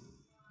Ghost.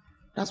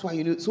 That's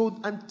why so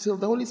until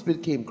the Holy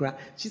Spirit came,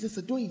 Jesus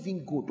said, don't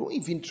even go, don't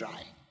even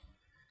try.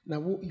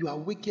 Now you are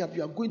waking up,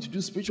 you are going to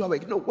do spiritual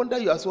work. No wonder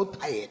you are so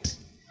tired.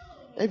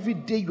 Every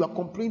day you are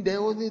complaining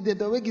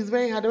the work is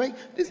very hard.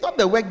 It's not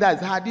the work that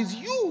is hard, it's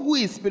you who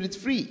is spirit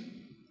free.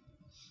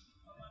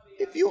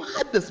 If you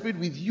had the Spirit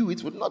with you,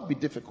 it would not be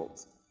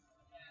difficult.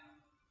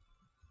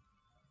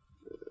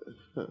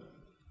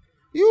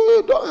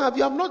 You have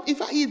not, in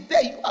fact, he's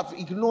there, you have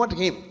ignored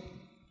him.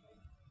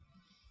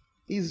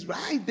 He's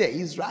right there.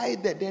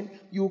 Then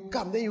you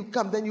come,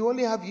 then you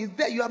only have, he's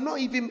there. You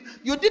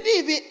didn't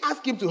even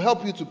ask him to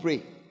help you to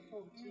pray.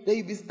 Then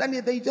you be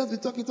standing there, you just be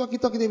talking,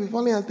 then you be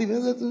falling asleep.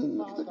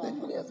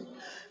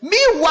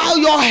 Meanwhile,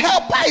 your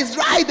helper is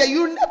right there.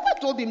 You never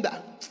told him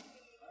that.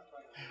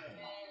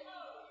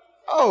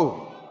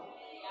 Oh,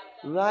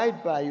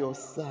 right by your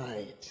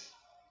side.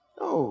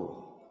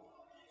 Oh,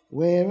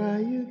 where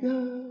are you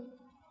going?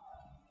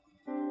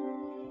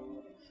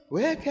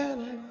 Where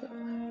can I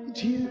find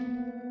you?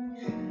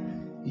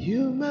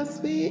 You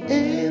must be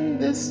in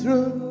this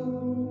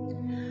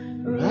room.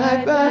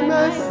 right by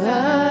my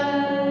side.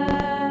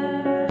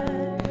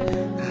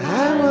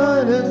 I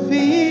wanna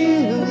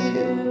feel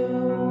you.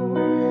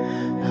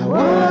 I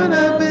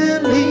wanna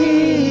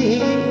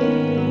believe.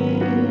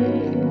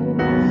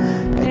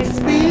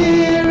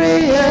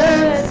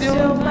 Experience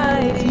your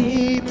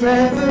mighty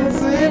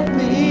presence with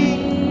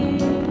me.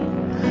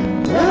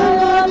 The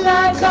Lord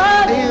thy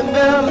God in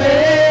the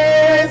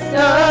midst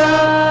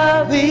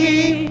of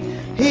thee.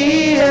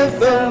 He is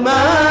the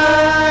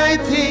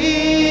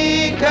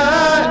mighty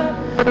God.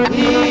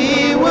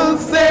 He will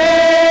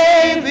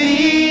save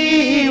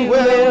thee. He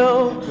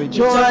will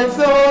rejoice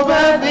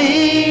over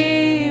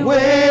thee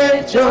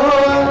with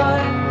joy.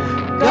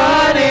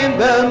 God in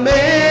the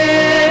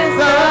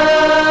midst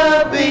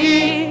of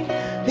thee.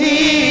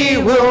 He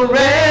will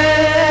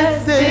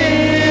rest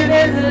in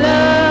his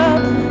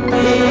love.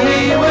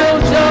 He will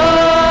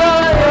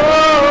joy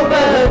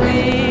over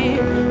thee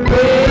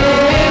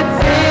with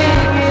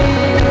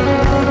singing.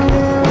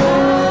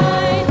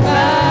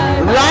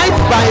 Right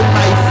by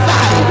my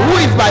side. Who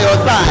is by your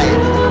side?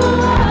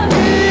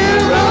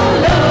 Here, oh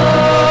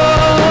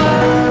Lord,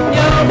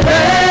 your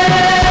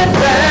presence,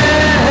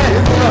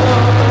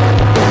 Lord.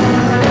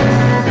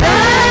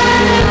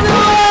 That's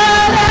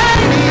what I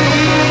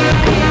need.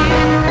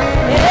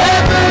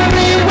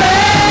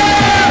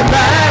 Everywhere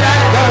that I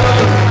go,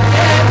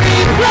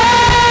 every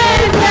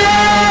place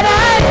that I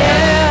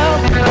am,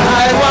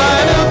 I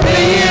want to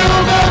feel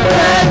the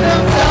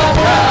presence of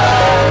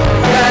God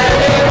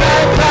standing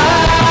right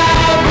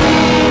by me,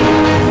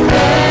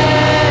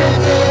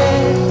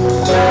 standing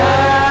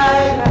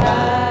right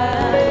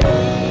by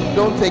me.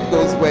 Don't take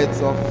those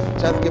words off.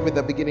 Just give me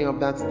the beginning of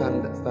that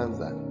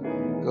stanza.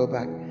 Go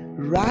back.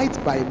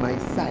 Right by my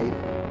side.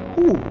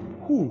 Who?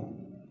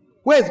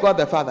 Where is God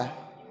the Father?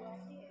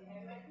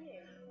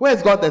 Where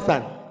is God the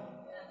Son?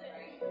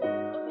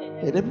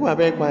 Hey, the people are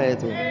very quiet.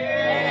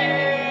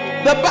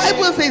 The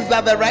Bible says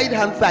that the right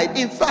hand side.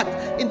 In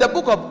fact, in the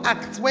book of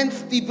Acts, when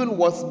Stephen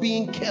was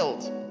being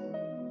killed,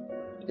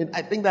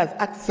 I think that's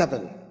Acts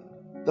 7,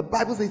 the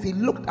Bible says he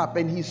looked up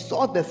and he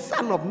saw the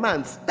Son of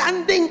Man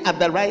standing at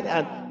the right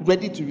hand,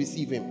 ready to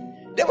receive him.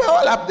 They were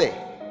all up there.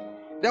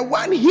 The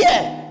one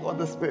here was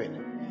the Spirit.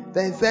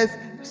 Then it says,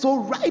 so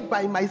right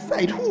by my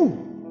side,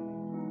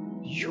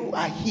 who? You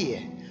are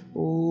here.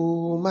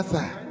 Oh,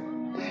 Master.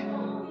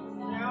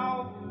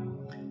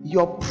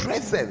 Your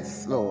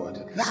presence,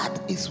 Lord,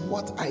 that is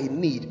what I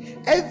need.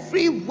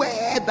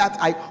 Everywhere that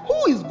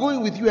who is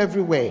going with you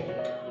everywhere?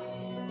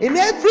 In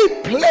every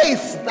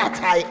place that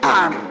I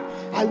am,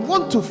 I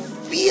want to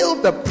feel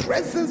the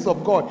presence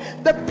of God.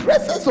 The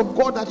presence of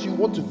God that you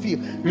want to feel.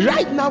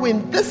 Right now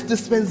in this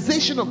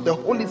dispensation of the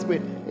Holy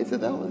Spirit, it's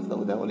the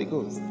Holy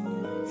Ghost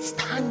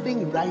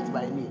standing right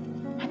by me.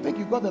 I beg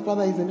you, God the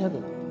Father is in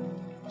heaven.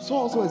 So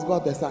also is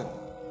God the Son.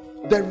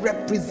 The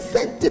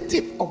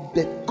representative of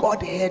the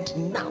Godhead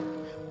now,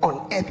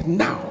 on earth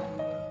now,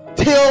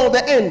 till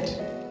the end,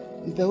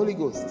 is the Holy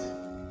Ghost.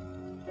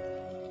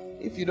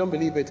 If you don't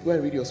believe it, go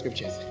and read your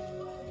scriptures.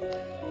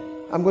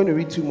 I'm going to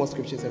read 2 more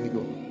scriptures and we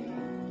go.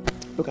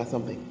 Look at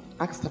something.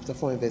 Acts chapter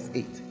 4 and verse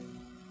 8.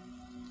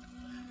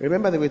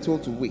 Remember they were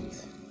told to wait.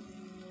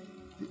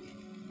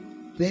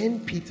 Then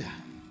Peter,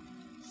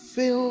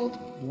 filled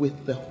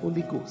with the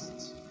Holy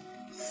Ghost,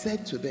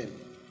 said to them,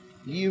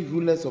 ye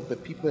rulers of the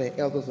people and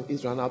elders of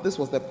Israel. Now this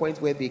was the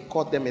point where they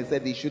caught them and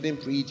said they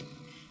shouldn't preach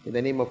in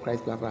the name of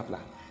Christ, blah, blah, blah.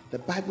 The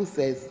Bible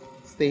says,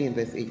 stay in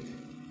verse 8.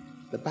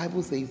 The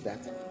Bible says that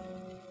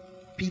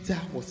Peter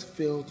was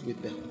filled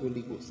with the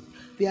Holy Ghost.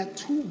 There are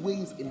 2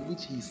 ways in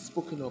which he is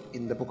spoken of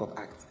in the book of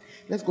Acts.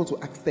 Let's go to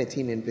Acts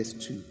 13 and verse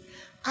 2.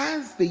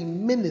 As they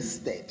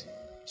ministered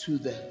to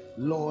the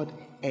Lord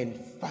and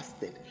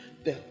fasted,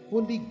 the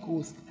Holy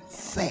Ghost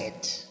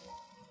said,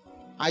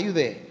 are you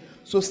there?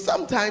 So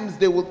sometimes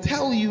they will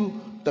tell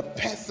you the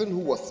person who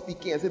was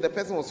speaking and say the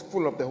person was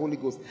full of the Holy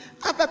Ghost.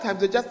 Other times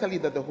they just tell you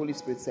that the Holy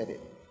Spirit said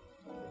it.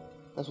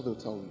 That's what they'll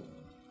tell you.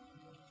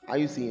 Are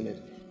you seeing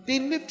it? They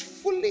lived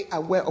fully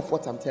aware of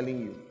what I'm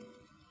telling you.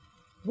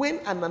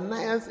 When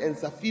Ananias and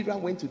Sapphira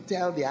went to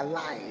tell their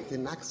lies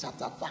in Acts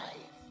chapter 5,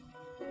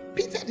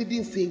 Peter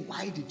didn't say,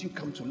 why did you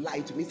come to lie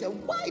to me? He said,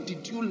 why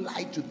did you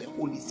lie to the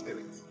Holy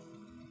Spirit?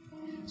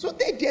 So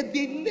they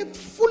lived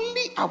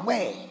fully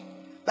aware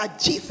that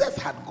Jesus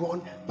had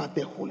gone, but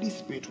the Holy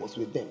Spirit was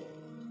with them.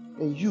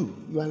 And you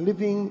are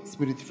living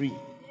spirit free.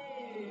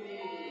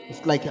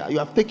 It's like you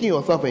have taken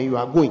yourself and you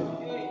are going.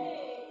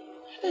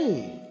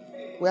 Hey,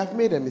 we have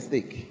made a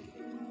mistake.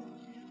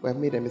 We have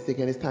made a mistake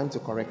and it's time to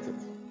correct it.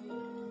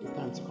 It's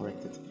time to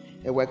correct it.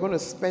 And we're going to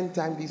spend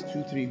time these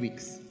 2-3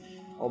 weeks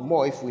or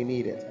more if we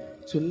need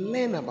it to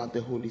learn about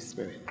the Holy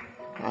Spirit.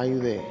 Are you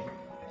there?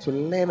 To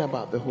learn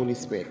about the Holy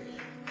Spirit.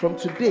 From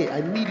today,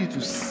 I need you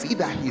to see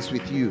that He's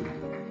with you.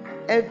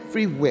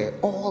 Everywhere,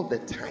 all the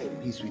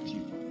time, He's with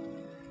you.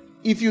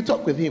 If you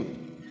talk with Him,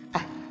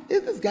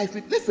 if this guy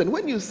sleep, listen,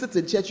 when you sit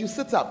in church, you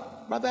sit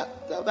up. Brother,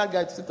 tell that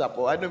guy to sit up,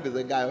 or I don't know if it's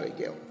a guy or a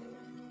girl.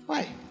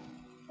 Why?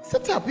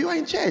 Sit up, you are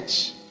in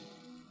church.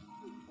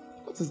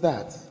 What is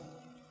that?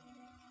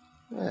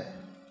 Yeah.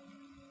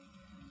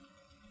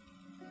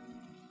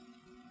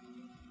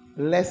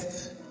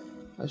 Lest,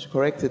 I should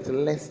correct it,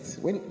 lest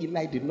when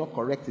Eli did not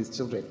correct his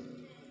children,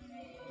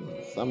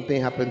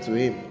 something happened to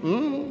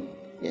him.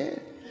 Yeah.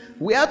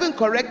 We haven't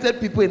corrected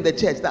people in the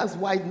church. That's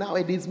why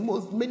nowadays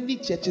many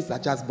churches are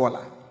just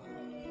baller.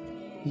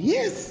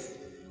 Yes.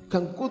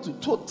 Can go to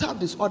total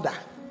disorder.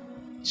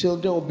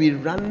 Children will be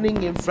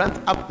running in front,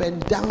 up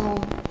and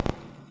down.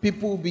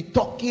 People will be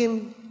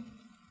talking.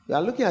 You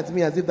are looking at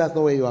me as if that's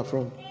not where you are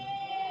from.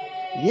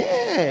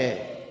 Yeah.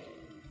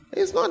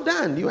 It's not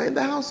done. You are in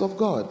the house of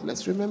God.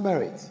 Let's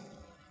remember it.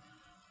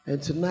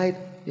 And tonight,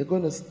 you're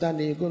going to stand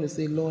and you're going to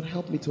say, Lord,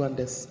 help me to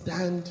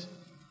understand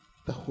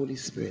the Holy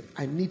Spirit.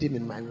 I need him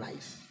in my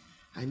life.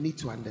 I need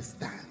to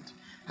understand.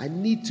 I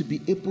need to be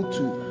able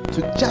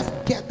to just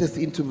get this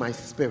into my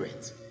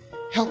spirit.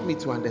 Help me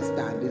to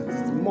understand.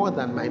 It's more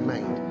than my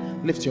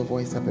mind. Lift your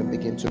voice up and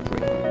begin to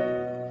pray.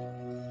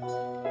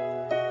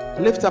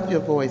 Lift up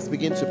your voice.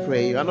 Begin to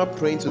pray. You are not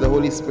praying to the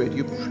Holy Spirit.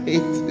 You pray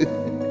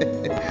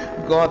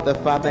to God the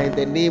Father in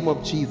the name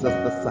of Jesus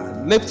the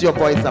Son. Lift your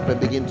voice up and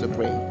begin to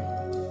pray.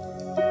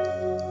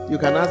 You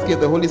can ask if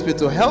the Holy Spirit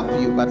to help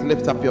you, but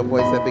lift up your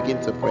voice and begin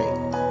to pray.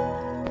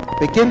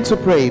 Begin to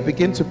pray,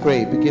 begin to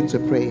pray, begin to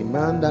pray.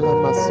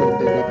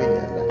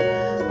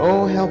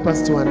 Oh, help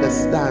us to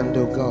understand,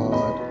 oh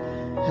God.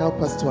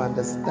 Help us to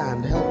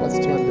understand, help us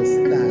to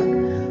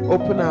understand.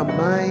 Open our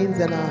minds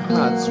and our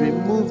hearts.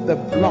 Remove the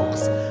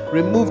blocks,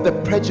 remove the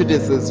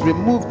prejudices,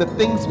 remove the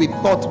things we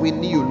thought we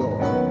knew,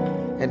 Lord.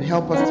 And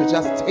help us to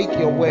just take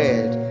your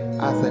word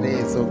as it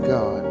is, oh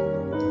God.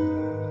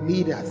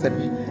 Lead us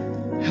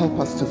and help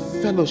us to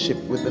fellowship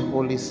with the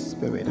Holy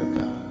Spirit of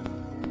God.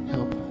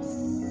 Help us.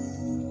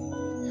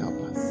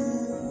 Help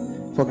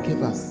us.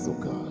 Forgive us, oh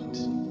God.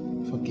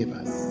 Forgive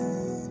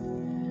us.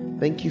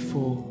 Thank you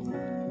for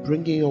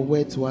bringing your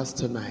word to us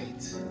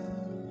tonight.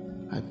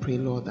 I pray,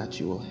 Lord, that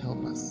you will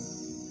help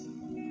us.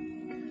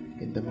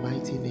 In the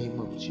mighty name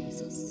of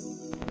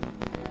Jesus.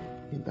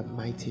 In the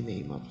mighty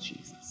name of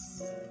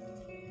Jesus.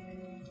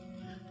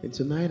 And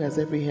tonight, as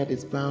every head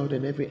is bowed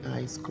and every eye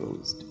is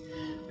closed,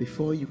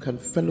 before you can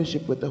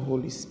fellowship with the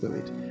Holy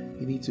Spirit,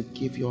 you need to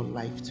give your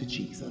life to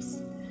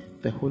Jesus.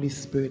 The Holy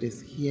Spirit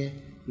is here,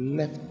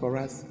 left for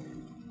us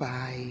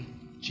by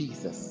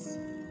Jesus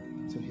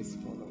to his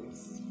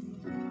followers.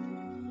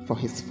 For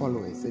his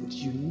followers. And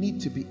you need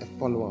to be a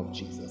follower of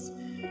Jesus.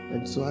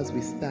 And so as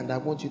we stand, I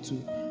want you to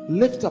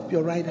lift up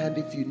your right hand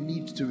if you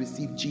need to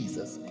receive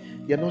Jesus.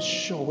 You're not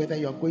sure whether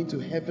you're going to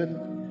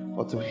heaven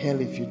or to hell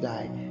if you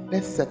die.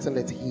 Let's settle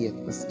it here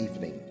this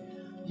evening.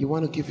 You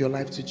want to give your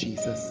life to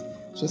Jesus?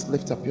 Just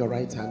lift up your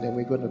right hand and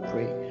we're going to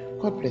pray.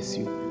 God bless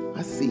you.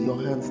 I see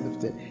your hands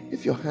lifted.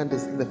 If your hand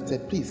is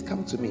lifted, please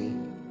come to me.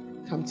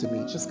 Come to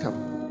me. Just come.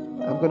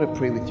 I'm going to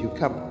pray with you.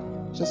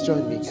 Come. Just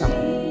join me. Come.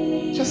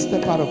 Just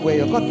step out of where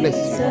you're. God bless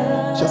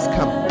you. Just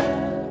come.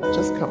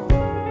 Just come.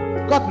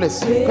 God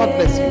bless you. God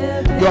bless you.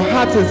 Your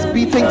heart is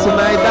beating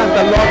tonight. That's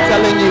the Lord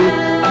telling you,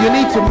 you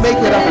need to make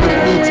it up with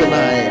me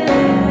tonight.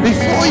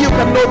 Before you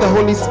can know the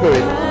Holy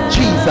Spirit,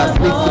 Jesus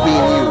needs to be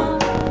in you.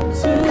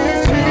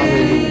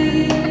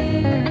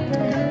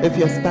 If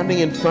you're standing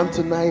in front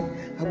tonight,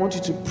 I want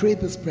you to pray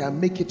this prayer.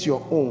 Make it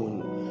your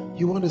own.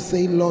 You want to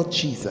say, Lord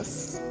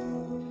Jesus,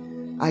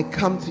 I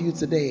come to you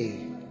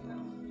today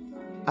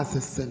as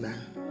a sinner.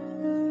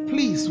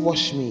 Please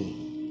wash me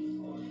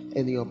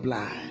in your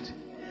blood.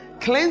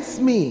 Cleanse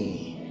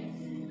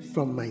me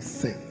from my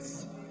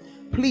sins.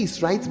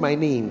 Please write my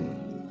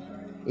name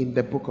in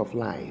the book of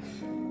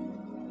life.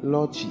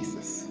 Lord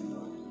Jesus,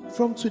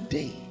 from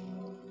today,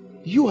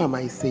 you are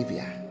my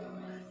Savior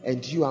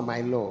and you are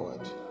my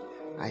Lord.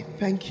 I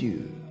thank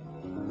you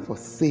for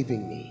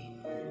saving me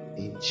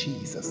in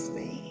Jesus'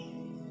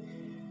 name.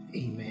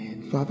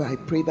 Amen. Father, I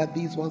pray that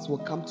these ones will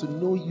come to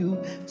know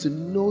you, to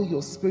know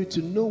your spirit,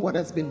 to know what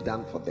has been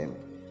done for them.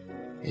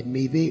 And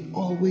may they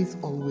always,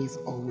 always,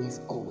 always,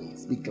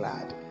 always be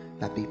glad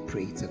that they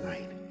pray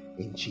tonight.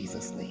 In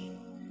Jesus' name.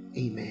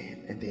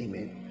 Amen and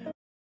amen.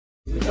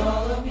 With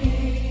all of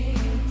me,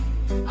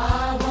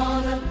 I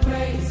want to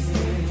praise you.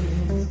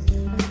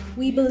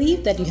 We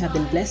believe that you have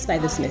been blessed by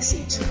this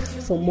message.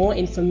 For more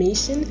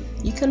information,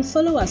 you can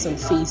follow us on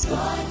Facebook,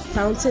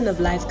 Fountain of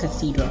Life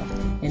Cathedral,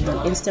 and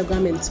on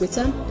Instagram and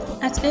Twitter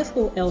at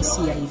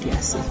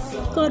FOLCIDRC.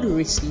 God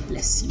richly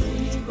bless you.